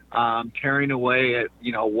law, tearing away at,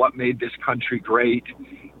 what made this country great.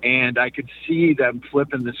 And I could see them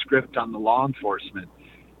flipping the script on the law enforcement.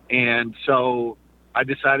 And so I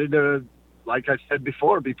decided to, like I said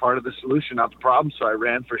before, be part of the solution, not the problem. So I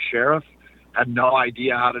ran for sheriff, had no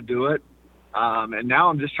idea how to do it. And now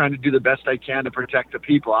I'm just trying to do the best I can to protect the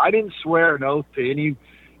people. I didn't swear an oath to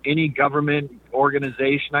any government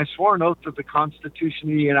organization. I swore an oath to the Constitution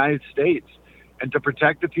of the United States and to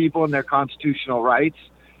protect the people and their constitutional rights.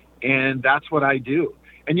 And that's what I do.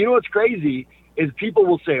 And what's crazy is people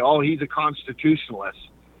will say, oh, he's a constitutionalist.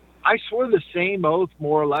 I swore the same oath,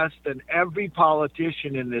 more or less, than every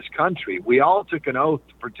politician in this country. We all took an oath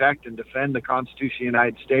to protect and defend the Constitution of the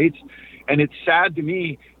United States. And it's sad to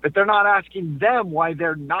me that they're not asking them why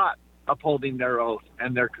they're not upholding their oath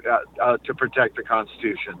and their to protect the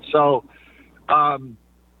Constitution. So I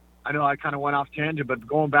know I kind of went off tangent, but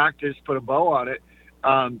going back to just put a bow on it,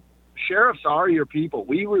 sheriffs are your people.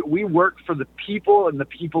 We work for the people and the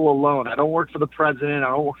people alone. I don't work for the president. I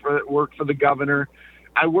don't work for the governor.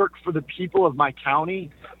 I work for the people of my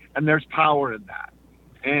county, and there's power in that.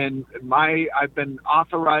 And I've been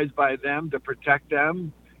authorized by them to protect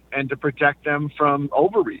them and to protect them from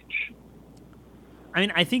overreach. I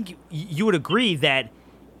mean, I think you would agree that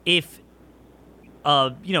if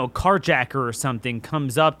a carjacker or something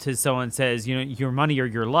comes up to someone and says, your money or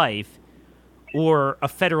your life, or a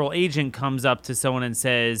federal agent comes up to someone and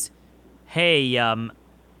says, hey, I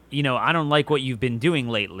don't like what you've been doing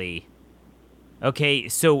lately. Okay,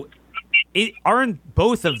 so aren't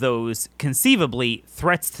both of those conceivably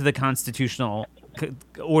threats to the constitutional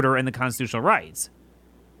order and the constitutional rights?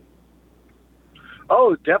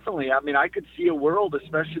 Oh, definitely. I mean, I could see a world,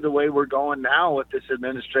 especially the way we're going now with this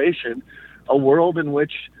administration, a world in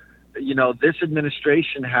which, this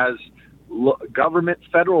administration has government,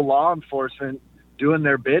 federal law enforcement doing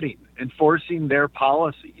their bidding, enforcing their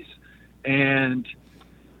policies. And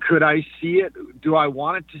could I see it? Do I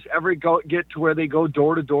want it to ever get to where they go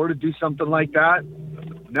door to door to do something like that?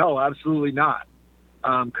 No, absolutely not.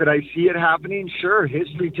 Could I see it happening? Sure.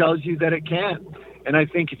 History tells you that it can. And I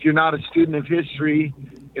think if you're not a student of history,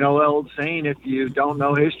 the old saying, if you don't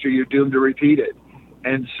know history, you're doomed to repeat it.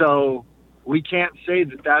 And so we can't say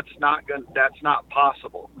that that's not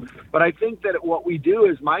possible. But I think that what we do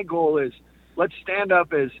is, my goal is, let's stand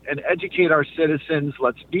up and educate our citizens.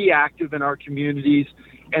 Let's be active in our communities.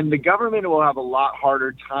 And the government will have a lot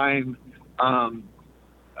harder time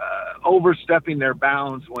overstepping their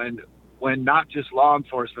bounds when not just law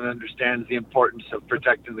enforcement understands the importance of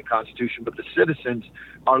protecting the Constitution, but the citizens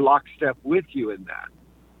are lockstep with you in that.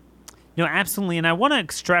 No, absolutely. And I want to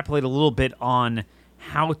extrapolate a little bit on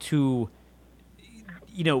how to,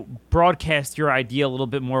 broadcast your idea a little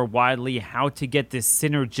bit more widely, how to get this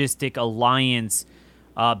synergistic alliance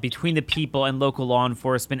between the people and local law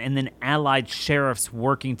enforcement, and then allied sheriffs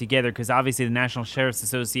working together, because obviously the National Sheriff's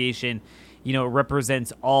Association,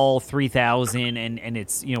 represents all 3,000, and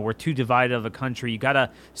it's, we're too divided of a country. You got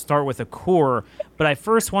to start with a core. But I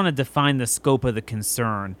first want to define the scope of the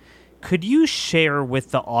concern. Could you share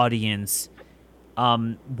with the audience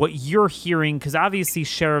what you're hearing? Because obviously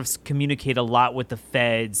sheriffs communicate a lot with the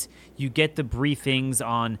feds. You get the briefings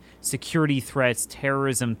on security threats,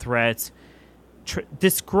 terrorism threats.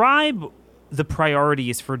 Describe the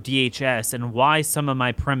priorities for DHS and why some of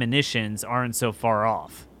my premonitions aren't so far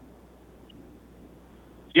off.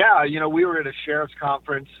 Yeah, we were at a sheriff's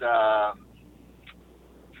conference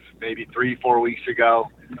maybe 3-4 weeks ago,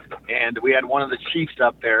 and we had one of the chiefs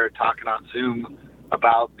up there talking on Zoom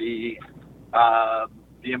about the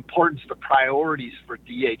importance, the priorities for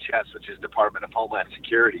DHS, which is Department of Homeland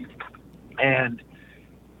Security. And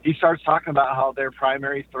he starts talking about how their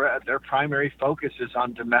primary focus is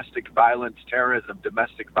on domestic violence, terrorism,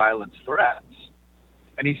 domestic violence threats.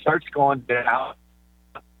 And he starts going down.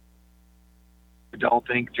 I don't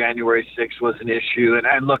think January 6th was an issue.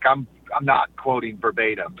 And look, I'm not quoting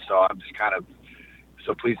verbatim, so I'm just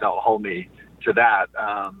so please don't hold me to that.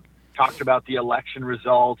 Talked about the election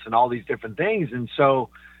results and all these different things. And so,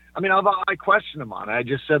 I questioned him on it. I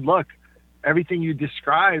just said, look, everything you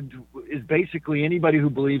described is basically anybody who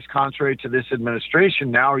believes contrary to this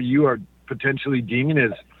administration. Now you are potentially deeming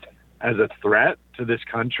as a threat to this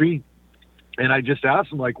country. And I just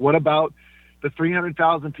asked him, what about the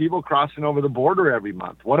 300,000 people crossing over the border every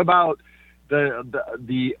month? What about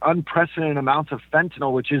the unprecedented amounts of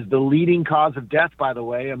fentanyl, which is the leading cause of death, by the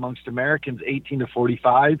way, amongst Americans 18 to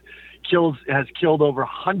 45, has killed over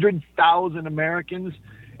 100,000 Americans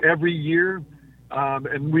every year,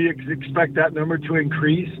 and we expect that number to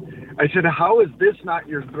increase. I said, how is this not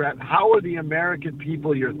your threat? How are the American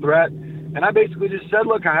people your threat? And I basically just said,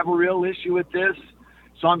 look, I have a real issue with this.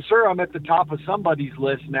 So I'm sure I'm at the top of somebody's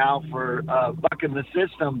list now for bucking the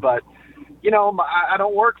system, but I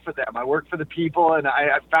don't work for them. I work for the people, and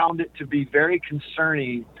I found it to be very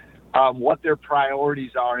concerning what their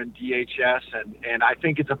priorities are in DHS, and I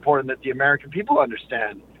think it's important that the American people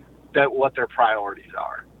understand what their priorities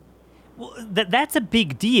are. Well, that's a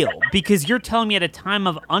big deal, because you're telling me at a time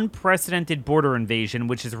of unprecedented border invasion,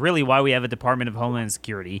 which is really why we have a Department of Homeland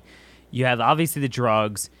Security, you have obviously the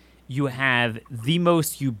drugs, you have the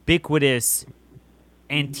most ubiquitous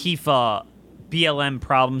Antifa BLM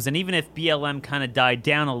problems, and even if BLM kind of died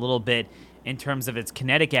down a little bit in terms of its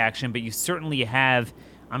kinetic action, but you certainly have,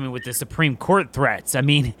 with the Supreme Court threats,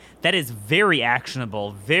 that is very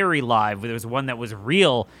actionable, very live. There was one that was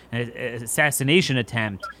real, an assassination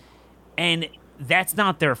attempt, and that's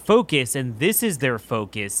not their focus, and this is their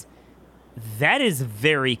focus. That is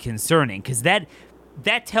very concerning, because that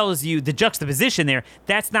tells you the juxtaposition there.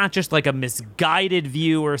 That's not just like a misguided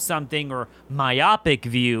view or something, or myopic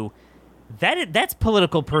view. That's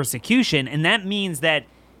political persecution, and that means that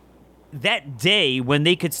day when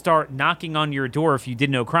they could start knocking on your door if you did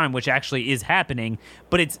no crime, which actually is happening,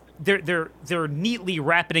 but they're neatly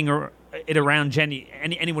wrapping it around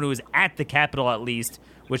anyone who is at the Capitol, at least,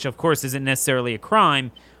 which of course isn't necessarily a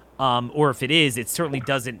crime, or if it is, it certainly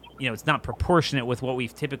doesn't. It's not proportionate with what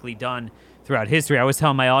we've typically done throughout history. I always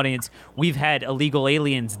tell my audience, we've had illegal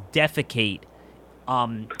aliens defecate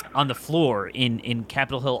on the floor in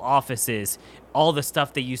Capitol Hill offices, all the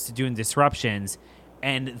stuff they used to do in disruptions,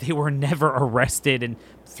 and they were never arrested and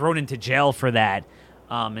thrown into jail for that,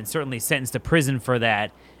 and certainly sentenced to prison for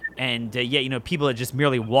that. And people that just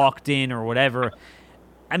merely walked in or whatever.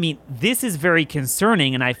 This is very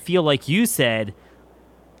concerning, and I feel like you said,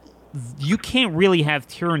 you can't really have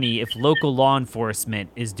tyranny if local law enforcement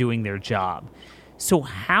is doing their job. So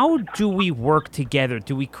how do we work together?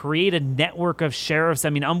 Do we create a network of sheriffs?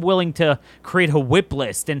 I'm willing to create a whip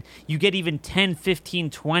list, and you get even 10,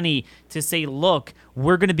 15, 20 to say, look,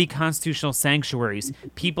 we're going to be constitutional sanctuaries.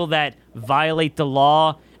 People that violate the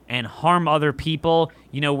law and harm other people,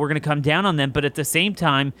 we're going to come down on them. But at the same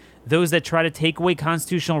time, those that try to take away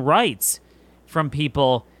constitutional rights from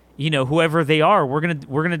people, whoever they are, we're going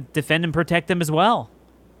to defend and protect them as well.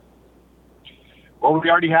 Well,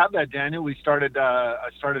 we already have that, Daniel. I started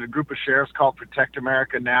a group of sheriffs called Protect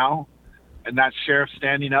America Now, and that's sheriffs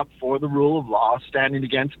standing up for the rule of law, standing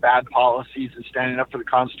against bad policies, and standing up for the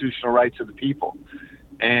constitutional rights of the people.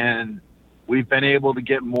 And we've been able to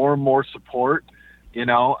get more and more support.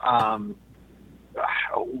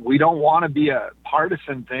 we don't want to be a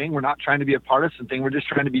partisan thing. We're not trying to be a partisan thing. We're just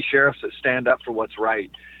trying to be sheriffs that stand up for what's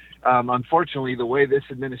right. Unfortunately, the way this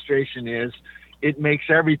administration is, it makes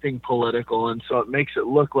everything political, and so it makes it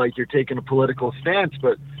look like you're taking a political stance.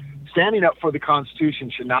 But standing up for the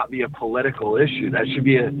Constitution should not be a political issue. That should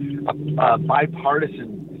be a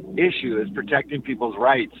bipartisan issue, is protecting people's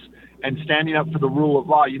rights and standing up for the rule of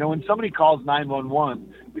law. You know, when somebody calls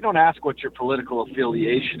 911, we don't ask what your political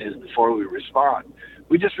affiliation is before we respond.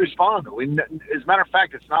 We just respond. As a matter of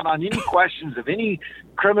fact, it's not on any questions of any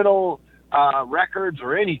criminal records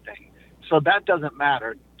or anything. So that doesn't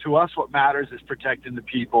matter. To us, what matters is protecting the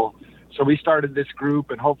people. So we started this group,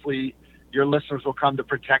 and hopefully your listeners will come to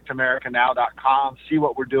protectamericanow.com, see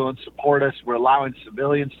what we're doing, support us. We're allowing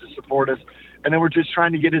civilians to support us. And then we're just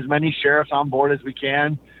trying to get as many sheriffs on board as we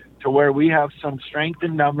can to where we have some strength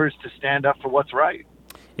in numbers to stand up for what's right.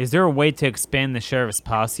 Is there a way to expand the sheriff's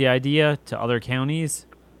posse idea to other counties?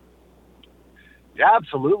 Yeah,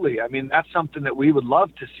 absolutely. I mean, that's something that we would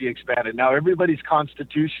love to see expanded. Now, everybody's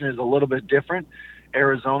constitution is a little bit different.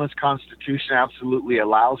 Arizona's constitution absolutely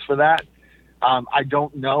allows for that. I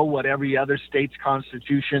don't know what every other state's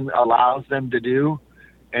constitution allows them to do,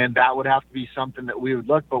 and that would have to be something that we would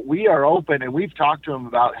look. But we are open, and we've talked to them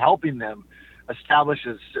about helping them establish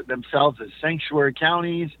themselves as sanctuary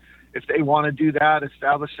counties. If they want to do that,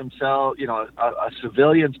 establish themselves, a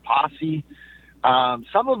civilians posse.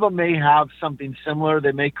 Some of them may have something similar.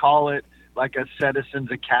 They may call it like a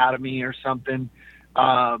citizens academy or something.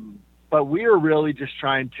 But we are really just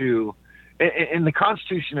trying to, in the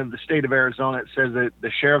Constitution of the state of Arizona, it says that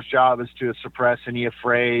the sheriff's job is to suppress any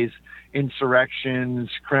affrays, insurrections,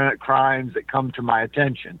 crimes that come to my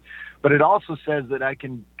attention. But it also says that I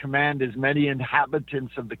can command as many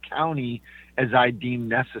inhabitants of the county as I deem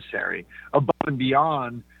necessary, above and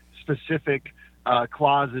beyond specific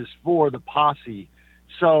clauses for the posse.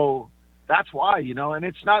 So that's why, and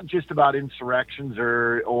it's not just about insurrections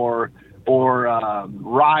or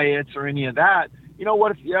riots or any of that. You know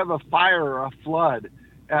what, if you have a fire or a flood,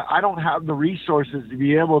 I don't have the resources to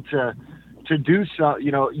be able to do so.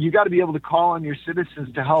 You got to be able to call on your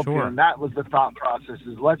citizens to help you. And that was the thought process,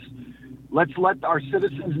 is let's let our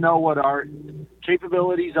citizens know what our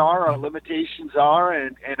capabilities are, our limitations are,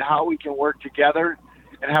 and how we can work together,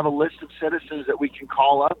 and have a list of citizens that we can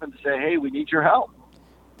call up and say, hey, we need your help.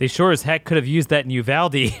 They sure as heck could have used that in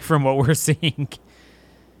Uvalde from what we're seeing.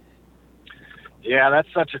 Yeah, that's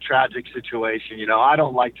such a tragic situation. I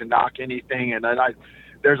don't like to knock anything, and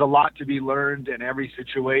there's a lot to be learned in every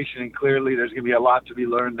situation, and clearly there's going to be a lot to be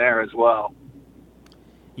learned there as well.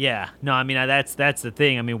 Yeah, no, I mean, that's the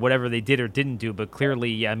thing. I mean, whatever they did or didn't do, but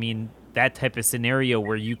clearly, I mean, that type of scenario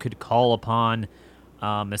where you could call upon,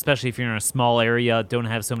 especially if you're in a small area, don't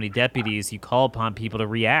have so many deputies, you call upon people to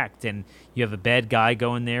react, and you have a bad guy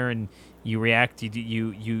go in there and you react,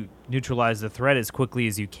 you neutralize the threat as quickly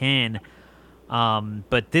as you can.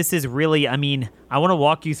 But this is really, I mean, I want to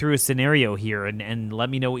walk you through a scenario here and let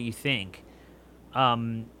me know what you think.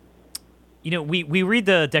 We read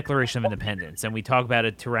the Declaration of Independence and we talk about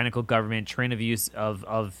a tyrannical government, train of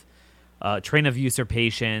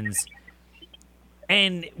usurpations,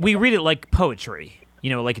 and we read it like poetry,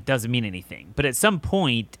 like it doesn't mean anything. But at some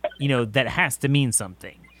point, that has to mean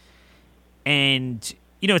something. And,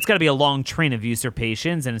 it's got to be a long train of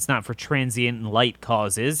usurpations, and it's not for transient and light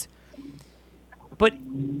causes. But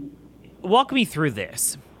walk me through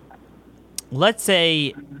this. Let's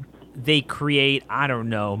say they create, I don't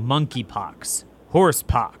know, monkeypox,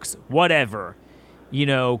 horsepox, whatever,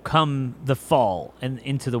 come the fall and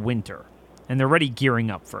into the winter, and they're already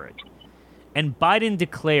gearing up for it. And Biden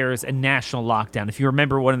declares a national lockdown. If you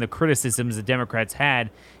remember, one of the criticisms the Democrats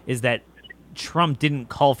had is that Trump didn't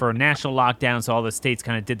call for a national lockdown, so all the states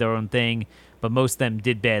kind of did their own thing, but most of them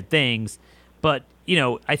did bad things. But,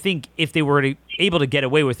 I think if they were able to get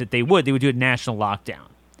away with it, they would do a national lockdown.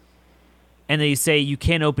 And they say you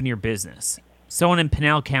can't open your business. Someone in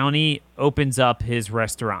Pinal County opens up his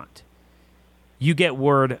restaurant. You get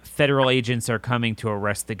word federal agents are coming to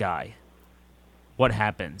arrest the guy. What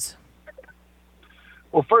happens?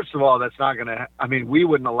 Well, first of all, that's not going to, we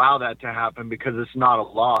wouldn't allow that to happen because it's not a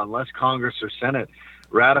law unless Congress or Senate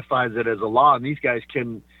ratifies it as a law. And these guys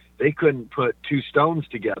they couldn't put two stones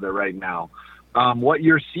together right now. What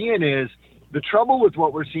you're seeing is, the trouble with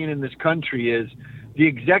what we're seeing in this country is the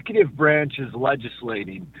executive branch is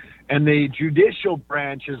legislating and the judicial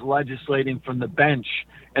branch is legislating from the bench.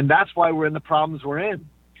 And that's why we're in the problems we're in.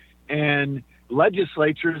 And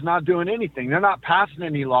legislature is not doing anything. They're not passing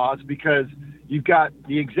any laws because you've got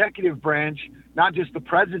the executive branch, not just the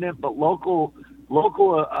president, but local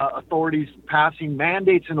local authorities passing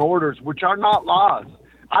mandates and orders, which are not laws.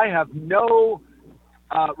 I have no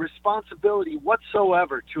responsibility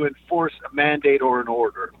whatsoever to enforce a mandate or an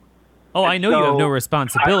order. Oh, And I know you have no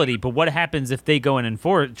responsibility, but what happens if they go and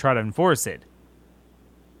try to enforce it?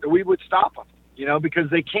 We would stop them, because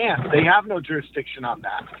they can't. They have no jurisdiction on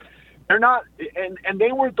that. They're not, and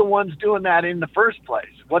they weren't the ones doing that in the first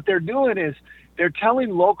place. What they're doing is they're telling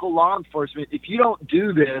local law enforcement, if you don't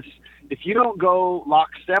do this, if you don't go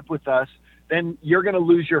lockstep with us, then you're going to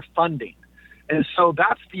lose your funding. And so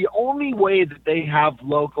that's the only way that they have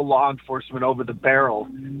local law enforcement over the barrel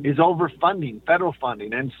is over funding, federal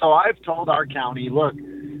funding. And so I've told our county, look,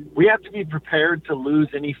 we have to be prepared to lose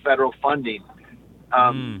any federal funding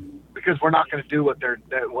because we're not going to do what they're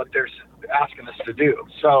asking us to do.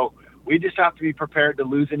 So we just have to be prepared to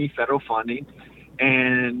lose any federal funding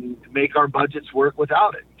and make our budgets work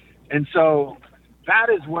without it. And so that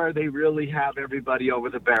is where they really have everybody over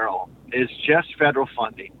the barrel, is just federal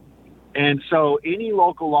funding. And so any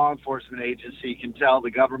local law enforcement agency can tell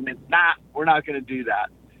the government, we're not going to do that.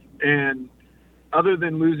 And other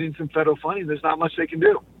than losing some federal funding, there's not much they can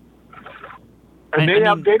do. And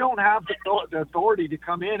they don't have the authority to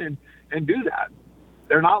come in and do that.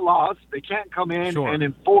 They're not laws. They can't come in and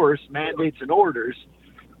enforce mandates and orders.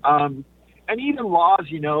 And even laws,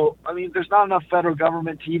 there's not enough federal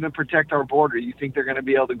government to even protect our border. You think they're going to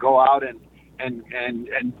be able to go out and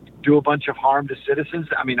do a bunch of harm to citizens?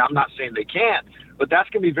 I mean, I'm not saying they can't, but that's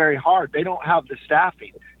going to be very hard. They don't have the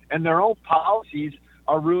staffing, and their own policies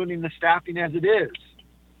are ruining the staffing as it is.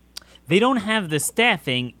 They don't have the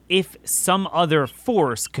staffing if some other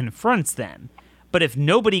force confronts them. But if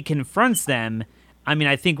nobody confronts them,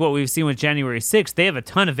 I think what we've seen with January 6th, they have a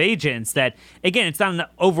ton of agents that, again, it's not an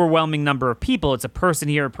overwhelming number of people. It's a person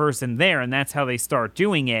here, a person there, and that's how they start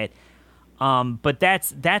doing it. But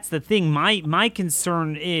that's the thing. My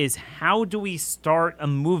concern is, how do we start a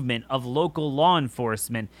movement of local law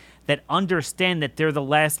enforcement that understand that they're the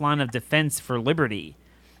last line of defense for liberty?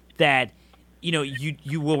 That,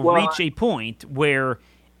 you will reach a point where,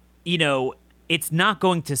 it's not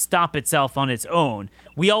going to stop itself on its own.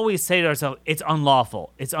 We always say to ourselves, it's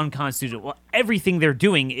unlawful, it's unconstitutional. Well, everything they're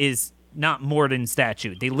doing is not more than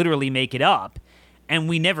statute. They literally make it up, and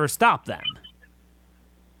we never stop them.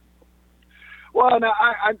 Well, now,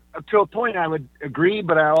 I to a point I would agree,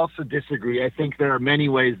 but I also disagree. I think there are many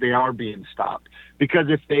ways they are being stopped, because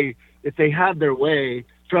if they had their way,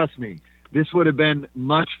 trust me, this would have been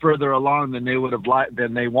much further along than they would have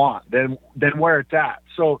than they want, than where it's at.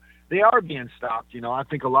 So they are being stopped. I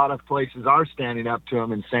think a lot of places are standing up to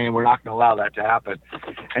them and saying we're not going to allow that to happen.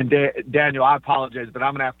 And Daniel, I apologize, but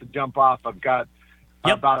I'm going to have to jump off. I've got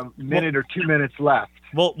about a minute or 2 minutes left.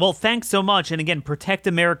 Well, thanks so much. And again, Protect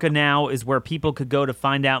America Now is where people could go to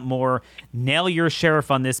find out more. Nail your sheriff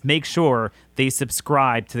on this. Make sure they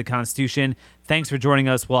subscribe to the Constitution. Thanks for joining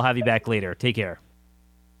us. We'll have you back later. Take care.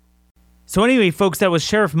 So anyway, folks, that was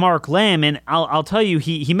Sheriff Mark Lamb, and I'll tell you,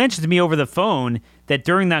 he mentioned to me over the phone that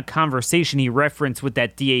during that conversation he referenced with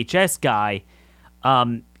that DHS guy,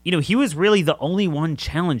 he was really the only one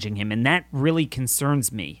challenging him, and that really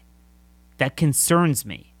concerns me. That concerns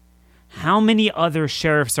me. How many other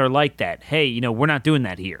sheriffs are like that? Hey, we're not doing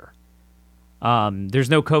that here. There's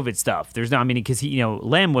no COVID stuff. Because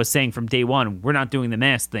Lamb was saying from day one, we're not doing the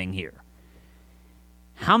mask thing here.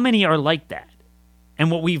 How many are like that? And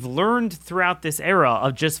what we've learned throughout this era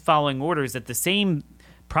of just following orders, that the same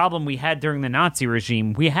problem we had during the Nazi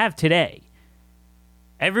regime, we have today.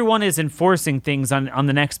 Everyone is enforcing things on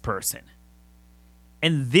the next person.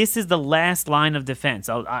 And this is the last line of defense.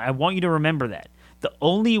 I want you to remember that. The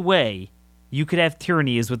only way you could have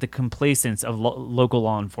tyranny is with the complacence of local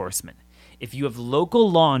law enforcement. If you have local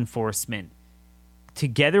law enforcement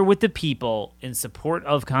together with the people in support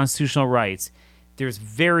of constitutional rights,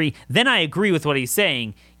 then I agree with what he's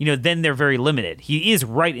saying, then they're very limited. He is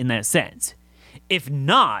right in that sense. If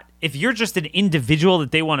not, if you're just an individual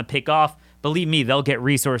that they want to pick off, believe me, they'll get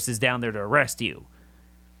resources down there to arrest you.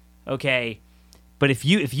 Okay? But if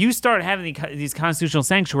you start having these constitutional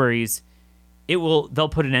sanctuaries, they'll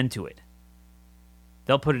put an end to it.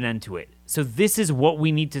 They'll put an end to it. So this is what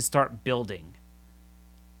we need to start building.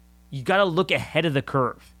 You got to look ahead of the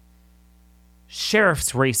curve.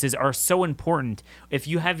 Sheriff's races are so important. If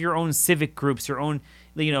you have your own civic groups, your own,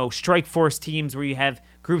 strike force teams where you have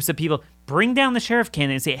groups of people, bring down the sheriff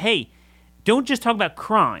candidate and say, hey, don't just talk about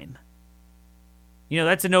crime.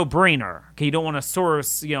 That's a no-brainer. Okay, you don't want to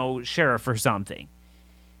source, sheriff or something.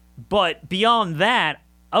 But beyond that,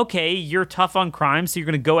 okay, you're tough on crime, so you're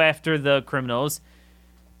going to go after the criminals.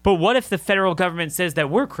 But what if the federal government says that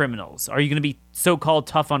we're criminals? Are you going to be so-called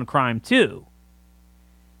tough on crime too?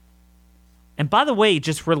 And by the way,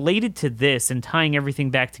 just related to this and tying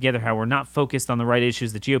everything back together, how we're not focused on the right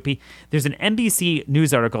issues, the GOP, there's an NBC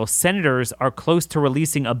News article. Senators are close to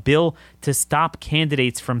releasing a bill to stop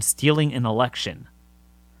candidates from stealing an election.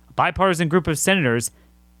 A bipartisan group of senators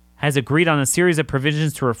has agreed on a series of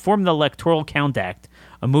provisions to reform the Electoral Count Act,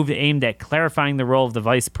 a move aimed at clarifying the role of the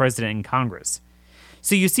vice president in Congress.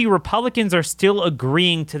 So you see, Republicans are still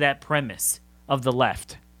agreeing to that premise of the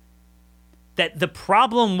left. That the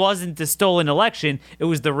problem wasn't the stolen election, it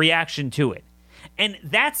was the reaction to it. And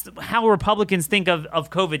that's how Republicans think of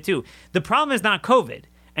COVID too. The problem is not COVID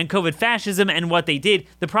and COVID fascism and what they did.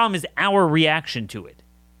 The problem is our reaction to it.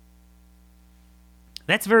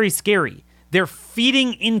 That's very scary. They're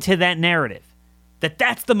feeding into that narrative that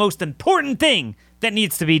that's the most important thing that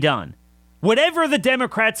needs to be done. Whatever the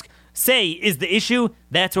Democrats say is the issue,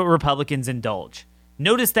 that's what Republicans indulge.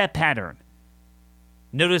 Notice that pattern.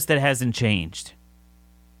 Notice that hasn't changed.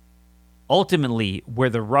 Ultimately, where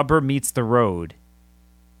the rubber meets the road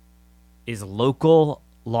is local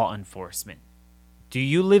law enforcement. Do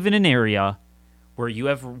you live in an area where you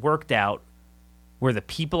have worked out where the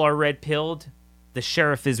people are red-pilled, the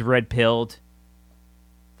sheriff is red-pilled,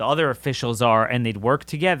 the other officials are, and they'd work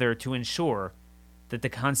together to ensure that the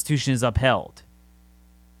Constitution is upheld?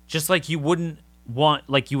 Just like you wouldn't want,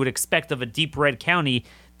 like you would expect of a deep red county,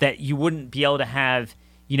 that you wouldn't be able to have,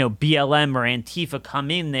 BLM or Antifa come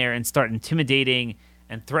in there and start intimidating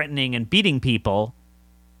and threatening and beating people.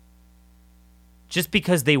 Just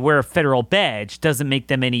because they wear a federal badge doesn't make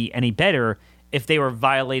them any better if they were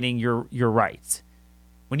violating your rights.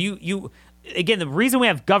 When you again, the reason we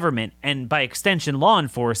have government and by extension law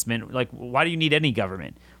enforcement, like why do you need any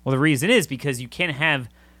government? Well, the reason is because you can't have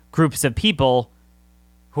groups of people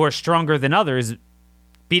who are stronger than others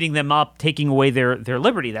beating them up, taking away their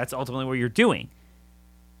liberty. That's ultimately what you're doing.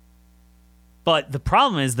 But the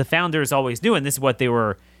problem is the founders always knew, and this is what they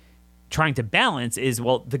were trying to balance, is,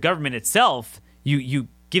 well, the government itself, you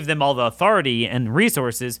give them all the authority and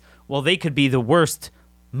resources, well, they could be the worst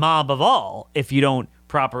mob of all if you don't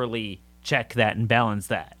properly check that and balance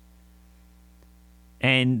that.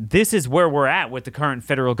 And this is where we're at with the current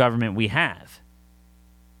federal government we have.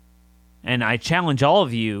 And I challenge all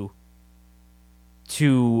of you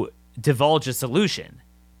to divulge a solution.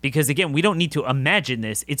 Because, again, we don't need to imagine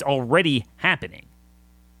this. It's already happening.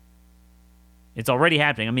 It's already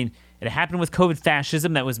happening. I mean, it happened with COVID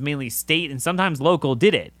fascism. That was mainly state and sometimes local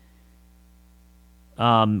did it.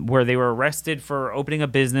 Where they were arrested for opening a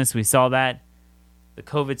business. We saw that. The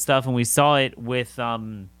COVID stuff. And we saw it with,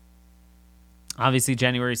 obviously,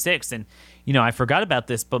 January 6th. And, I forgot about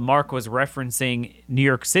this, but Mark was referencing New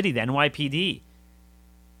York City, the NYPD.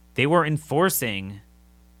 They were enforcing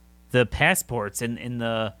the passports in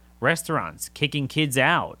the restaurants, kicking kids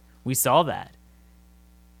out. We saw that.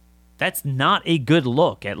 That's not a good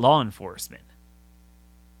look at law enforcement.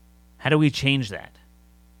 How do we change that?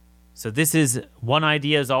 So this is one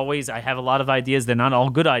idea, as always. I have a lot of ideas. They're not all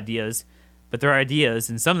good ideas, but they're ideas,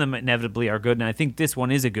 and some of them inevitably are good, and I think this one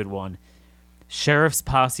is a good one. Sheriff's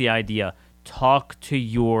posse idea. Talk to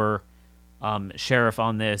your sheriff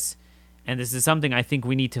on this, and this is something I think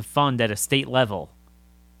we need to fund at a state level.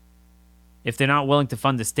 If they're not willing to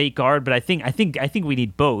fund the state guard, but I think we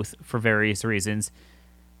need both for various reasons.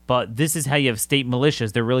 But this is how you have state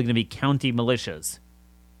militias. They're really going to be county militias,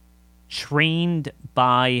 trained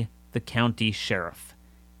by the county sheriff.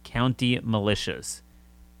 County militias.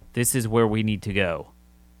 This is where we need to go.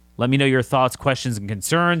 Let me know your thoughts, questions, and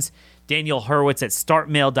concerns. Daniel Hurwitz at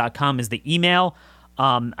startmail.com is the email.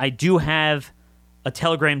 I do have a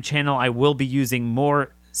Telegram channel. I will be using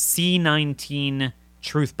more C19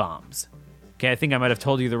 truth bombs. Okay, I think I might have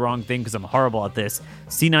told you the wrong thing because I'm horrible at this.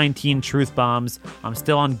 C19 truth bombs. I'm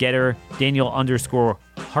still on Getter,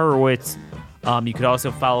 Daniel_Hurwitz. You could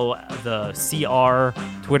also follow the CR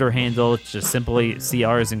Twitter handle. It's just simply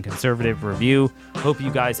CRs and Conservative Review. Hope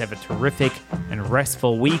you guys have a terrific and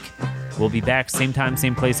restful week. We'll be back same time,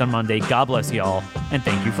 same place on Monday. God bless y'all, and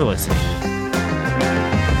thank you for listening.